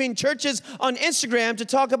competition between churches on Instagram to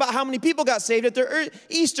talk about how many people got saved at their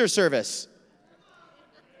Easter service.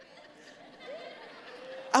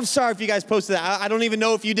 I'm sorry if you guys posted that. I don't even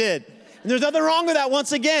know if you did. And there's nothing wrong with that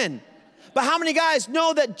once again. But how many guys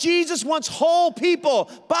know that Jesus wants whole people,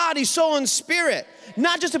 body, soul, and spirit?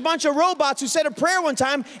 Not just a bunch of robots who said a prayer one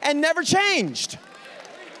time and never changed.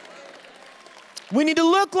 We need to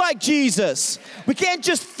look like Jesus. We can't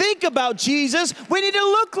just think about Jesus. We need to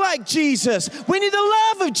look like Jesus. We need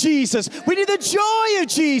the love of Jesus. We need the joy of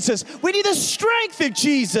Jesus. We need the strength of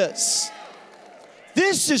Jesus.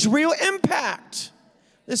 This is real impact.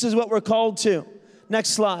 This is what we're called to. Next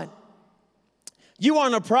slide. You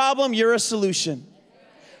aren't a problem, you're a solution.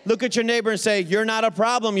 Look at your neighbor and say, you're not a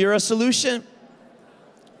problem, you're a solution.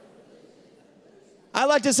 I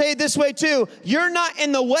like to say it this way too. You're not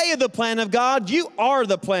in the way of the plan of God. You are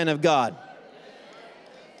the plan of God.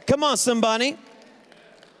 Come on, somebody.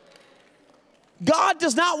 God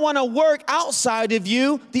does not want to work outside of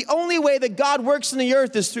you. The only way that God works in the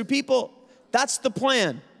earth is through people. That's the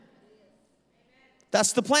plan.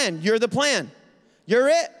 That's the plan. You're the plan. You're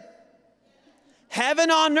it.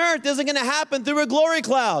 Heaven on earth isn't going to happen through a glory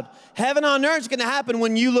cloud. Heaven on earth is going to happen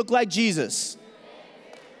when you look like Jesus.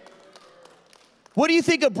 What do you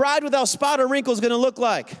think a bride without spot or wrinkle is going to look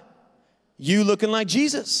like? You looking like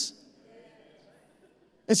Jesus.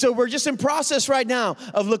 And so we're just in process right now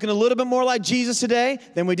of looking a little bit more like Jesus today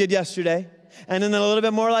than we did yesterday. And then a little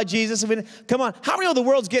bit more like Jesus. Come on, how many know the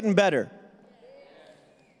world's getting better?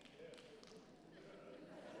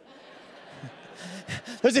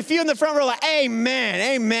 There's a few in the front row like, amen,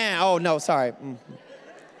 amen. Oh, no, sorry.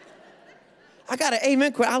 I got an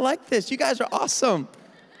amen quote. I like this. You guys are awesome.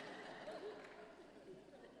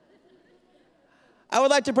 I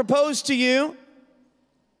would like to propose to you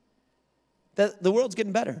that the world's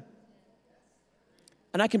getting better.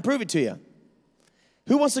 And I can prove it to you.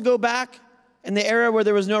 Who wants to go back in the era where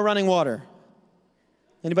there was no running water?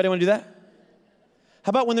 Anybody want to do that?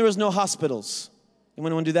 How about when there was no hospitals?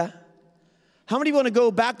 Anyone want to do that? How many want to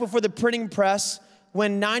go back before the printing press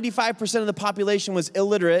when 95% of the population was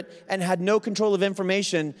illiterate and had no control of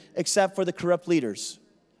information except for the corrupt leaders?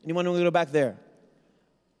 Anyone want to go back there?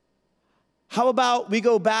 How about we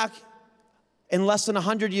go back in less than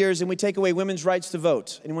 100 years and we take away women's rights to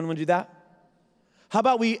vote? Anyone want to do that? How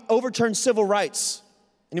about we overturn civil rights?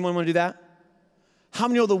 Anyone want to do that? How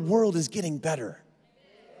many know the world is getting better?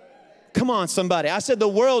 Come on, somebody. I said the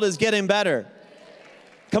world is getting better.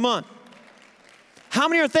 Come on. How How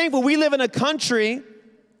many are thankful we live in a country?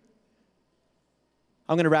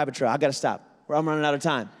 I'm going to rabbit trail. I got to stop, or I'm running out of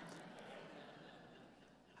time.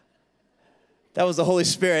 That was the Holy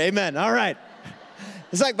Spirit. Amen. All right.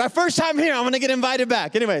 It's like my first time here. I'm going to get invited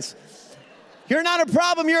back. Anyways, you're not a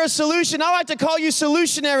problem. You're a solution. I like to call you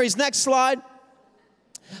solutionaries. Next slide.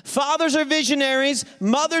 Fathers are visionaries.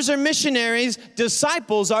 Mothers are missionaries.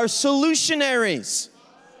 Disciples are solutionaries.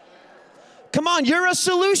 Come on, you're a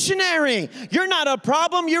solutionary. You're not a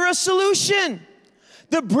problem. You're a solution.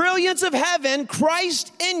 The brilliance of heaven,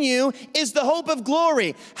 Christ in you, is the hope of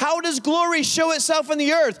glory. How does glory show itself in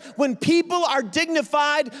the earth? When people are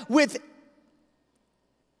dignified with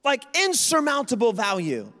like insurmountable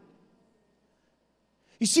value.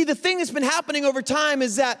 You see, the thing that's been happening over time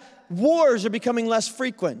is that wars are becoming less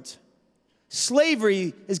frequent.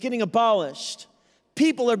 Slavery is getting abolished.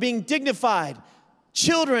 People are being dignified.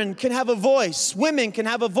 Children can have a voice. Women can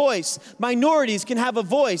have a voice. Minorities can have a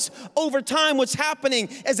voice. Over time, what's happening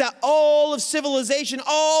is that all of civilization,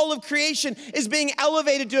 all of creation is being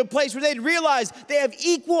elevated to a place where they realize they have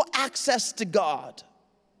equal access to God.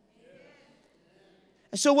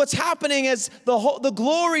 And so what's happening is the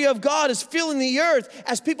glory of God is filling the earth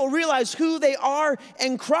as people realize who they are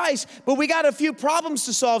in Christ. But we got a few problems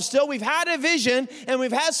to solve still. We've had a vision and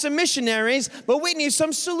we've had some missionaries, but we need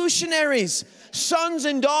some solutionaries. Sons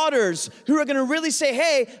and daughters who are going to really say,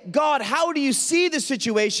 hey, God, how do you see the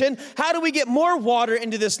situation? How do we get more water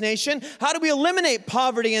into this nation? How do we eliminate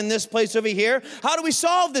poverty in this place over here? How do we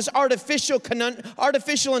solve this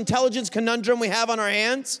artificial intelligence conundrum we have on our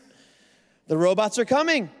hands? The robots are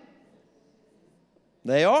coming.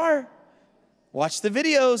 They are. Watch the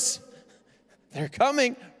videos. They're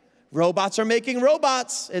coming. Robots are making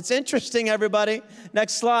robots. It's interesting, everybody.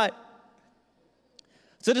 Next slide.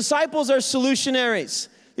 So disciples are solutionaries.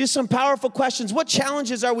 These are some powerful questions. What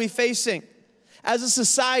challenges are we facing as a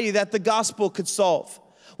society that the gospel could solve?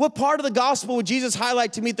 What part of the gospel would Jesus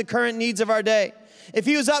highlight to meet the current needs of our day? If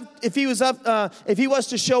he was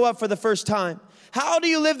to show up for the first time, how do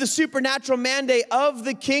you live the supernatural mandate of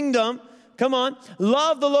the kingdom? Come on,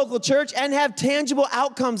 love the local church and have tangible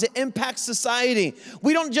outcomes that impact society.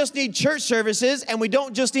 We don't just need church services and we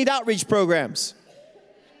don't just need outreach programs.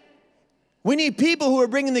 We need people who are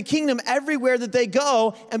bringing the kingdom everywhere that they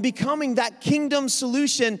go and becoming that kingdom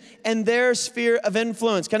solution in their sphere of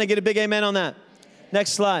influence. Can I get a big amen on that?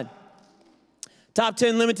 Next slide. Top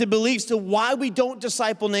 10 limited beliefs to why we don't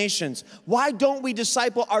disciple nations. Why don't we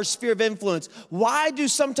disciple our sphere of influence? Why do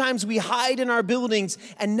sometimes we hide in our buildings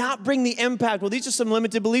and not bring the impact? Well, these are some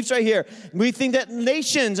limited beliefs right here. We think that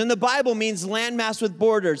nations in the Bible means landmass with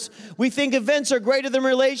borders. We think events are greater than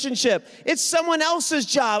relationship. It's someone else's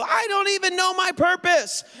job. I don't even know my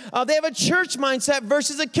purpose. They have a church mindset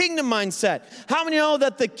versus a kingdom mindset. How many know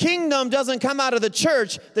that the kingdom doesn't come out of the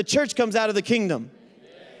church comes out of the kingdom?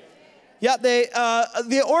 Yeah,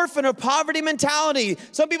 the orphan or poverty mentality.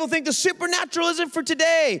 Some people think the supernatural isn't for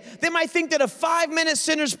today. They might think that a 5-minute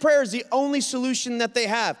sinner's prayer is the only solution that they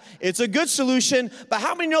have. It's a good solution, but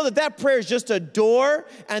how many know that that prayer is just a door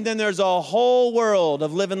and then there's a whole world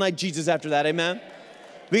of living like Jesus after that, amen?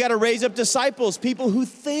 We got to raise up disciples, people who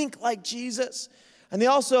think like Jesus. And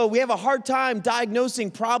we have a hard time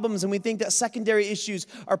diagnosing problems, and we think that secondary issues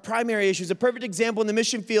are primary issues. A perfect example in the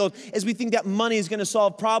mission field is we think that money is going to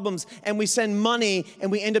solve problems, and we send money, and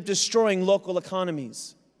we end up destroying local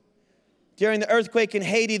economies. During the earthquake in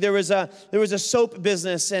Haiti, there was a soap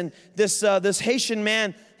business, and this Haitian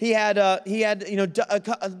man, he had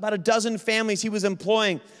about a dozen families he was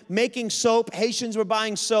employing, making soap. Haitians were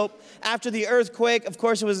buying soap. After the earthquake, of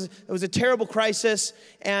course, it was a terrible crisis,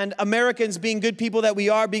 and Americans, being good people that we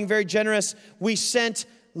are, being very generous, we sent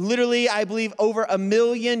literally, I believe, over 1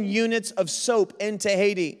 million units of soap into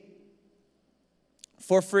Haiti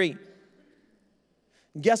for free.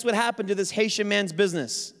 Guess what happened to this Haitian man's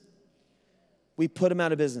business? We put him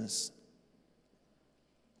out of business.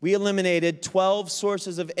 We eliminated 12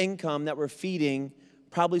 sources of income that were feeding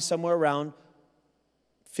probably somewhere around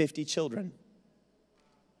 50 children.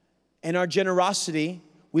 In our generosity,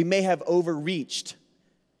 we may have overreached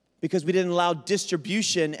because we didn't allow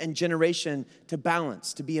distribution and generation to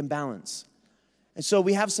be in balance. And so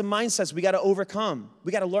we have some mindsets we got to overcome.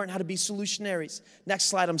 We got to learn how to be solutionaries. Next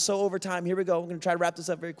slide. I'm so over time. Here we go. I'm going to try to wrap this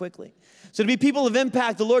up very quickly. So to be people of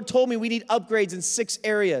impact, the Lord told me we need upgrades in 6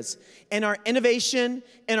 areas. In our innovation,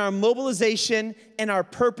 in our mobilization, in our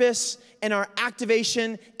purpose, in our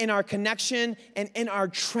activation, in our connection, and in our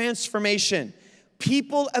transformation.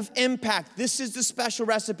 People of impact. This is the special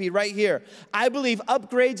recipe right here. I believe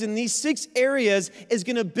upgrades in these 6 areas is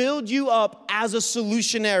going to build you up as a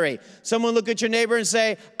solutionary. Someone look at your neighbor and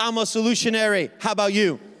say, I'm a solutionary. How about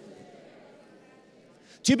you?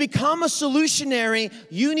 To become a solutionary,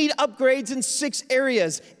 you need upgrades in 6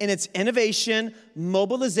 areas, and it's innovation,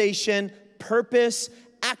 mobilization, purpose,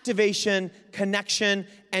 activation, connection,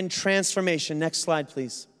 and transformation. Next slide,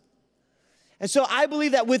 please. And so I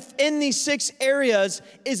believe that within these 6 areas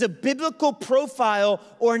is a biblical profile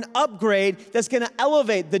or an upgrade that's going to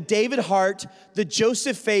elevate the David heart, the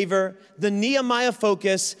Joseph favor, the Nehemiah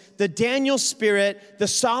focus, the Daniel spirit, the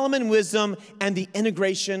Solomon wisdom, and the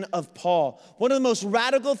integration of Paul. One of the most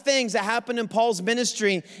radical things that happened in Paul's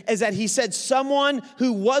ministry is that he said someone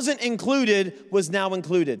who wasn't included was now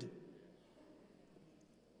included.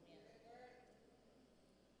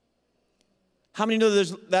 How many know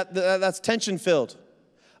that's tension-filled?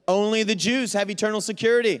 Only the Jews have eternal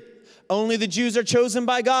security. Only the Jews are chosen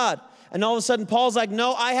by God. And all of a sudden, Paul's like,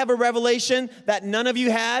 no, I have a revelation that none of you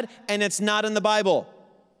had, and it's not in the Bible.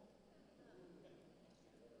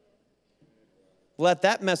 Let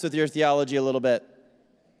that mess with your theology a little bit,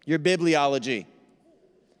 your bibliology.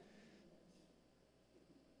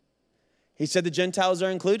 He said the Gentiles are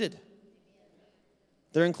included.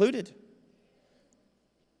 They're included.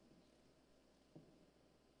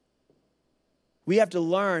 We have to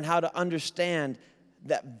learn how to understand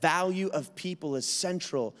that value of people is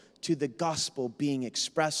central to the gospel being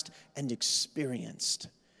expressed and experienced.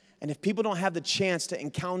 And if people don't have the chance to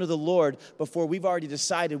encounter the Lord before we've already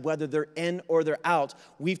decided whether they're in or they're out,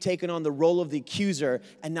 we've taken on the role of the accuser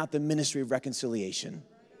and not the ministry of reconciliation.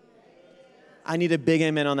 I need a big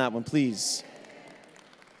amen on that one, please.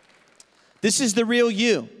 This is the real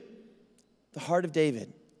you, the heart of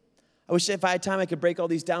David. I wish if I had time, I could break all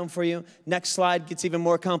these down for you. Next slide gets even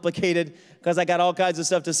more complicated because I got all kinds of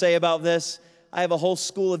stuff to say about this. I have a whole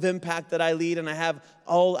school of impact that I lead, and I have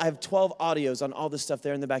 12 audios on all this stuff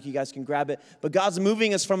there in the back. You guys can grab it. But God's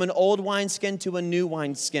moving us from an old wineskin to a new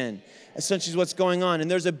wineskin. Essentially is what's going on.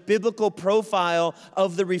 And there's a biblical profile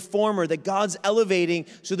of the reformer that God's elevating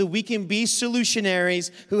so that we can be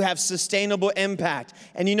solutionaries who have sustainable impact.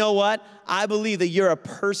 And you know what? I believe that you're a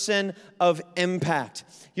person of impact.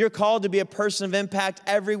 You're called to be a person of impact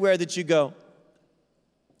everywhere that you go.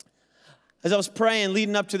 As I was praying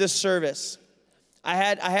leading up to this service, I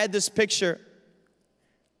had this picture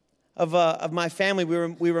of my family.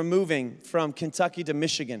 We were moving from Kentucky to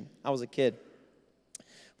Michigan. I was a kid.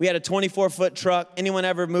 We had a 24-foot truck. Anyone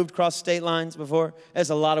ever moved across state lines before?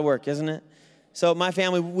 That's a lot of work, isn't it? So my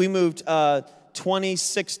family, we moved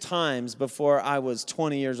 26 times before I was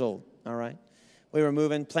 20 years old, all right? We were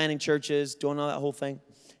moving, planting churches, doing all that whole thing,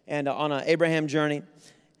 and on an Abraham journey.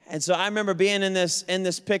 And so I remember being in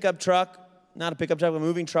this pickup truck, not a pickup truck, but a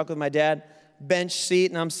moving truck with my dad, bench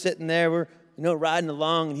seat, and I'm sitting there. We're riding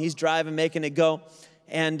along, and he's driving, making it go.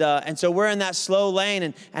 And so we're in that slow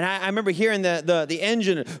lane, and I remember hearing the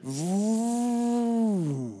engine. And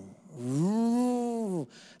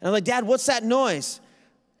I'm like, Dad, what's that noise?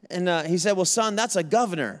 And he said, well, son, that's a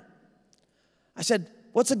governor. I said,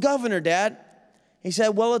 what's a governor, Dad? He said,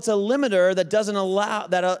 well, it's a limiter that doesn't allow,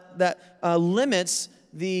 that limits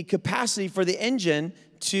the capacity for the engine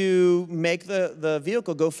to make the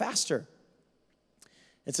vehicle go faster.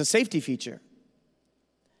 It's a safety feature.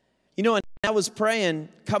 You know, and I was praying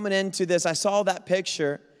coming into this, I saw that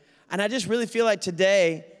picture, and I just really feel like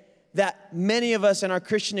today that many of us in our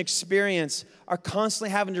Christian experience are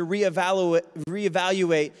constantly having to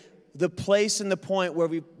reevaluate the place and the point where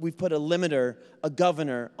we've put a limiter, a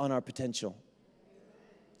governor on our potential.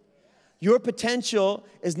 Your potential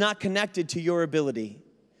is not connected to your ability,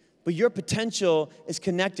 but your potential is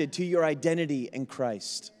connected to your identity in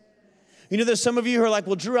Christ. You know, there's some of you who are like,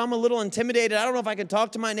 well, Drew, I'm a little intimidated. I don't know if I can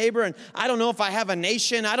talk to my neighbor, and I don't know if I have a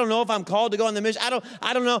nation. I don't know if I'm called to go on the mission. I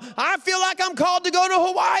don't know. I feel like I'm called to go to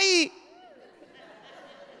Hawaii.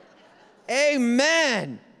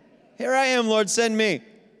 Amen. Here I am, Lord, send me.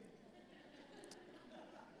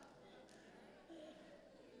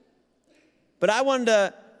 But I wanted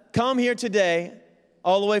to come here today,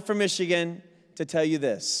 all the way from Michigan, to tell you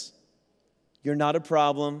this. You're not a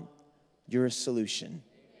problem. You're a solution.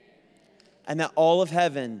 And that all of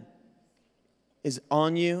heaven is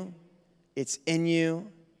on you, it's in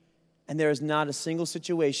you, and there is not a single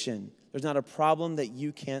situation, there's not a problem that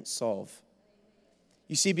you can't solve.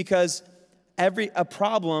 You see, because a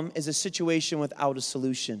problem is a situation without a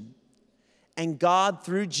solution. And God,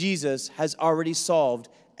 through Jesus, has already solved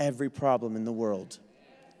every problem in the world.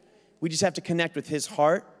 We just have to connect with His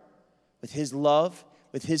heart, with His love,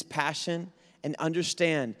 with His passion, and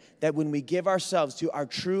understand that when we give ourselves to our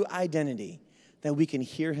true identity, that we can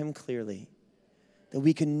hear him clearly, that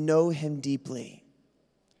we can know him deeply,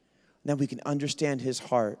 that we can understand his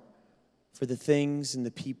heart for the things and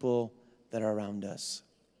the people that are around us.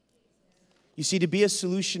 You see, to be a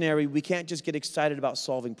solutionary, we can't just get excited about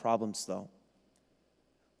solving problems, though.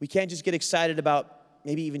 We can't just get excited about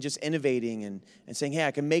maybe even just innovating and saying, hey,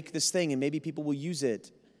 I can make this thing and maybe people will use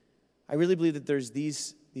it. I really believe that there's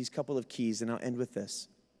these couple of keys, and I'll end with this.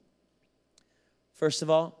 First of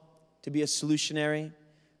all, to be a solutionary,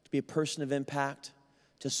 to be a person of impact,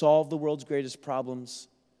 to solve the world's greatest problems,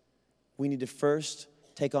 we need to first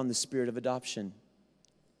take on the spirit of adoption.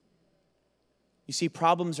 You see,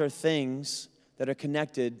 problems are things that are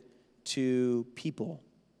connected to people.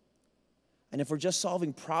 And if we're just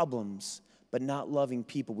solving problems but not loving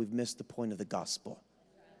people, we've missed the point of the gospel.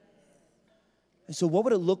 And so what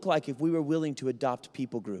would it look like if we were willing to adopt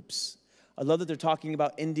people groups? I love that they're talking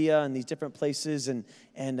about India and these different places and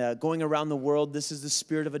going around the world. This is the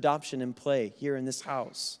spirit of adoption in play here in this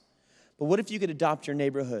house. But what if you could adopt your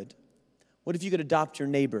neighborhood? What if you could adopt your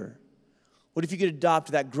neighbor? What if you could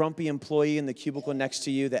adopt that grumpy employee in the cubicle next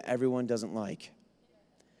to you that everyone doesn't like?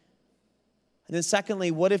 And then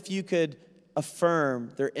secondly, what if you could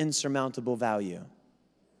affirm their insurmountable value?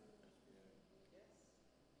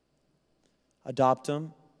 Adopt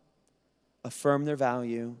them, affirm their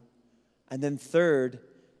value, and then third,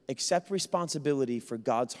 accept responsibility for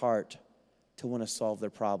God's heart to want to solve their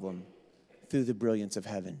problem through the brilliance of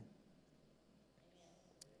heaven.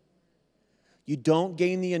 You don't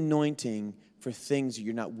gain the anointing for things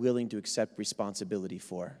you're not willing to accept responsibility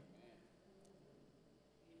for.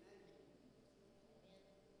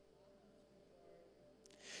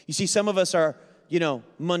 You see, some of us are,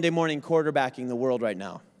 Monday morning quarterbacking the world right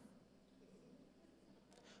now.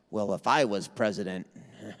 Well, if I was president,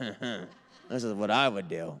 this is what I would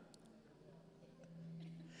do.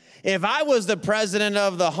 If I was the president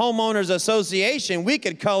of the Homeowners Association, we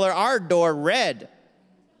could color our door red.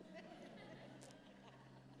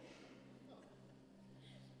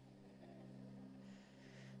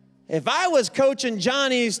 If I was coaching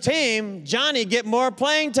Johnny's team, Johnny get more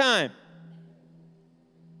playing time.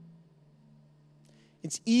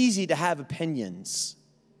 It's easy to have opinions.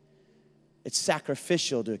 It's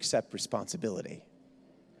sacrificial to accept responsibility.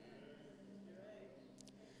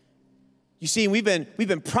 You see, we've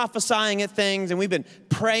been prophesying at things, and we've been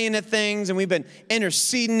praying at things, and we've been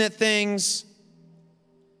interceding at things.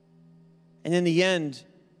 And in the end,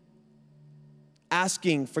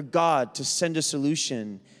 asking for God to send a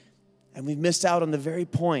solution, and we've missed out on the very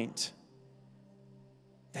point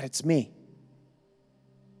that it's me.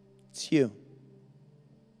 It's you.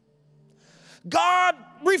 God,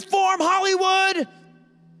 reform Hollywood.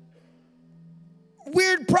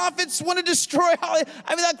 Weird prophets want to destroy Hollywood.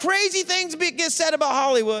 The crazy things get said about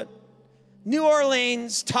Hollywood. New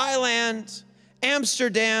Orleans, Thailand,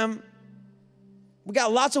 Amsterdam. We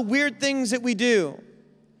got lots of weird things that we do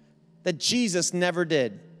that Jesus never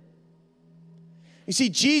did. You see,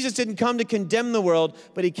 Jesus didn't come to condemn the world,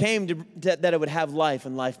 but he came that it would have life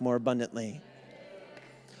and life more abundantly.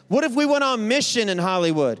 What if we went on mission in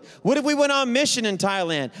Hollywood? What if we went on mission in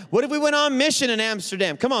Thailand? What if we went on mission in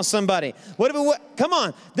Amsterdam? Come on, somebody. Come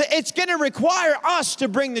on. It's going to require us to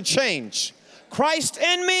bring the change. Christ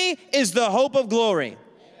in me is the hope of glory.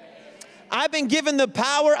 I've been given the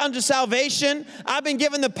power unto salvation. I've been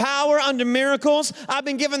given the power unto miracles. I've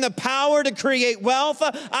been given the power to create wealth.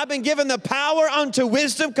 I've been given the power unto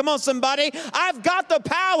wisdom. Come on, somebody. I've got the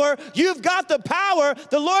power. You've got the power.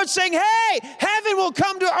 The Lord's saying, hey, heaven will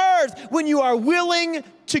come to earth when you are willing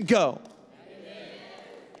to go. Amen.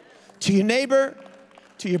 To your neighbor,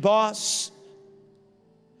 to your boss,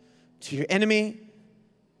 to your enemy,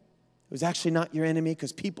 who's actually not your enemy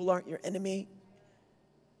because people aren't your enemy.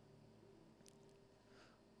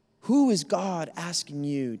 Who is God asking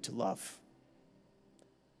you to love?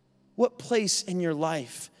 What place in your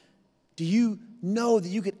life do you know that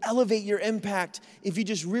you could elevate your impact if you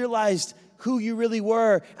just realized who you really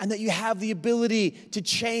were and that you have the ability to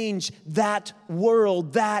change that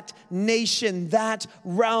world, that nation, that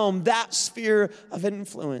realm, that sphere of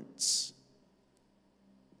influence?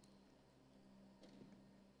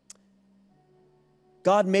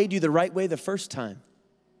 God made you the right way the first time.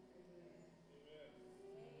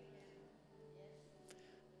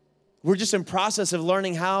 We're just in process of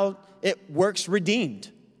learning how it works redeemed.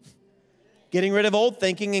 Getting rid of old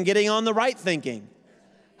thinking and getting on the right thinking.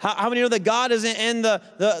 How many know that God isn't in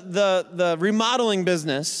the remodeling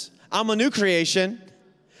business? I'm a new creation.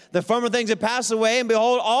 The former things have passed away, and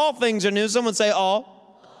behold, all things are new. Someone say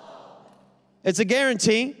all. It's a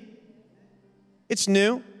guarantee. It's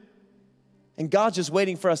new. And God's just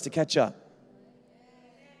waiting for us to catch up.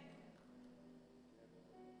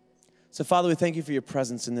 So, Father, we thank you for your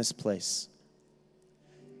presence in this place.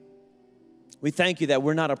 We thank you that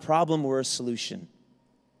we're not a problem, we're a solution.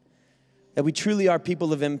 That we truly are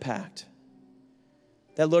people of impact.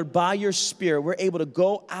 That, Lord, by your Spirit, we're able to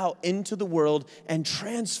go out into the world and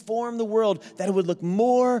transform the world, that it would look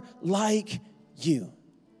more like you.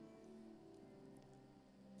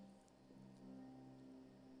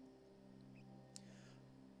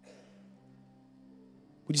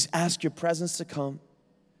 We just ask your presence to come,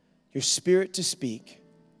 your Spirit to speak.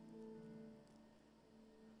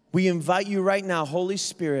 We invite you right now, Holy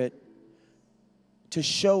Spirit, to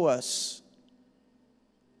show us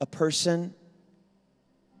a person,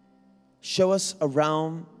 show us a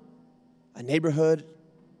realm, a neighborhood,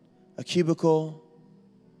 a cubicle,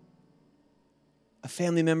 a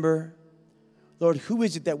family member. Lord, who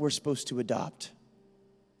is it that we're supposed to adopt?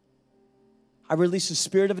 I release the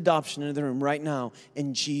spirit of adoption into the room right now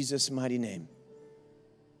in Jesus' mighty name.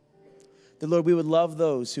 That, Lord, we would love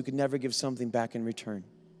those who could never give something back in return.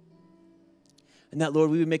 And that, Lord,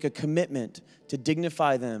 we would make a commitment to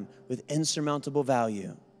dignify them with insurmountable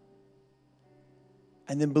value.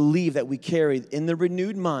 And then believe that we carry in the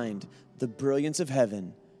renewed mind the brilliance of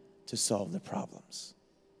heaven to solve the problems.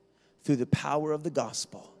 Through the power of the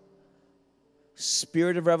gospel.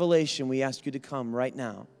 Spirit of revelation, we ask you to come right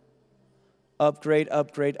now. Upgrade,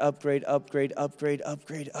 upgrade, upgrade, upgrade, upgrade,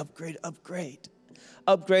 upgrade, upgrade, upgrade.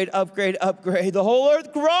 Upgrade, upgrade, upgrade. The whole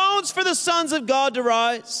earth groans for the sons of God to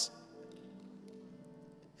rise.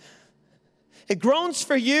 It groans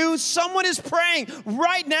for you. Someone is praying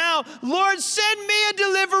right now, Lord, send me a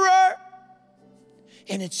deliverer.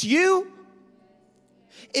 And it's you.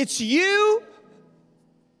 It's you.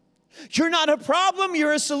 You're not a problem.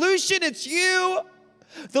 You're a solution. It's you.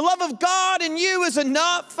 The love of God in you is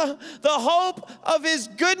enough. The hope of his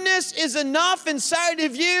goodness is enough inside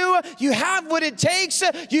of you. You have what it takes.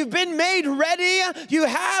 You've been made ready. You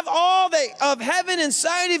have all of heaven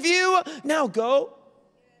inside of you. Now go.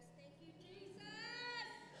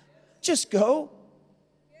 Just go.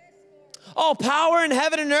 All power in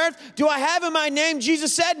heaven and earth do I have in my name,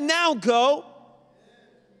 Jesus said. Now go.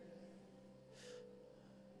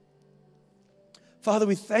 Father,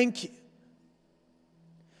 we thank you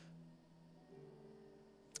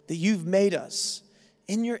that you've made us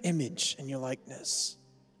in your image and your likeness.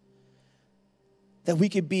 That we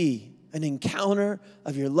could be an encounter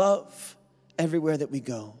of your love everywhere that we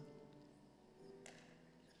go.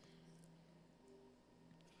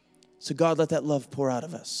 So God, let that love pour out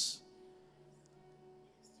of us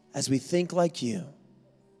as we think like you,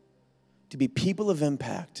 to be people of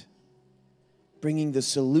impact, bringing the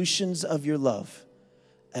solutions of your love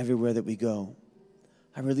everywhere that we go.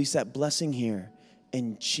 I release that blessing here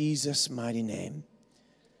in Jesus' mighty name.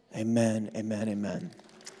 Amen, amen, amen.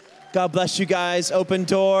 God bless you guys. Open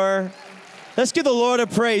door. Let's give the Lord a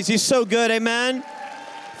praise. He's so good, amen.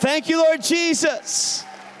 Thank you, Lord Jesus.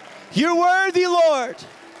 You're worthy, Lord.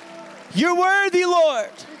 You're worthy,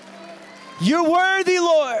 Lord. You're worthy,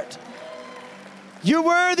 Lord. You're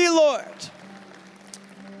worthy, Lord.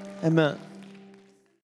 Amen.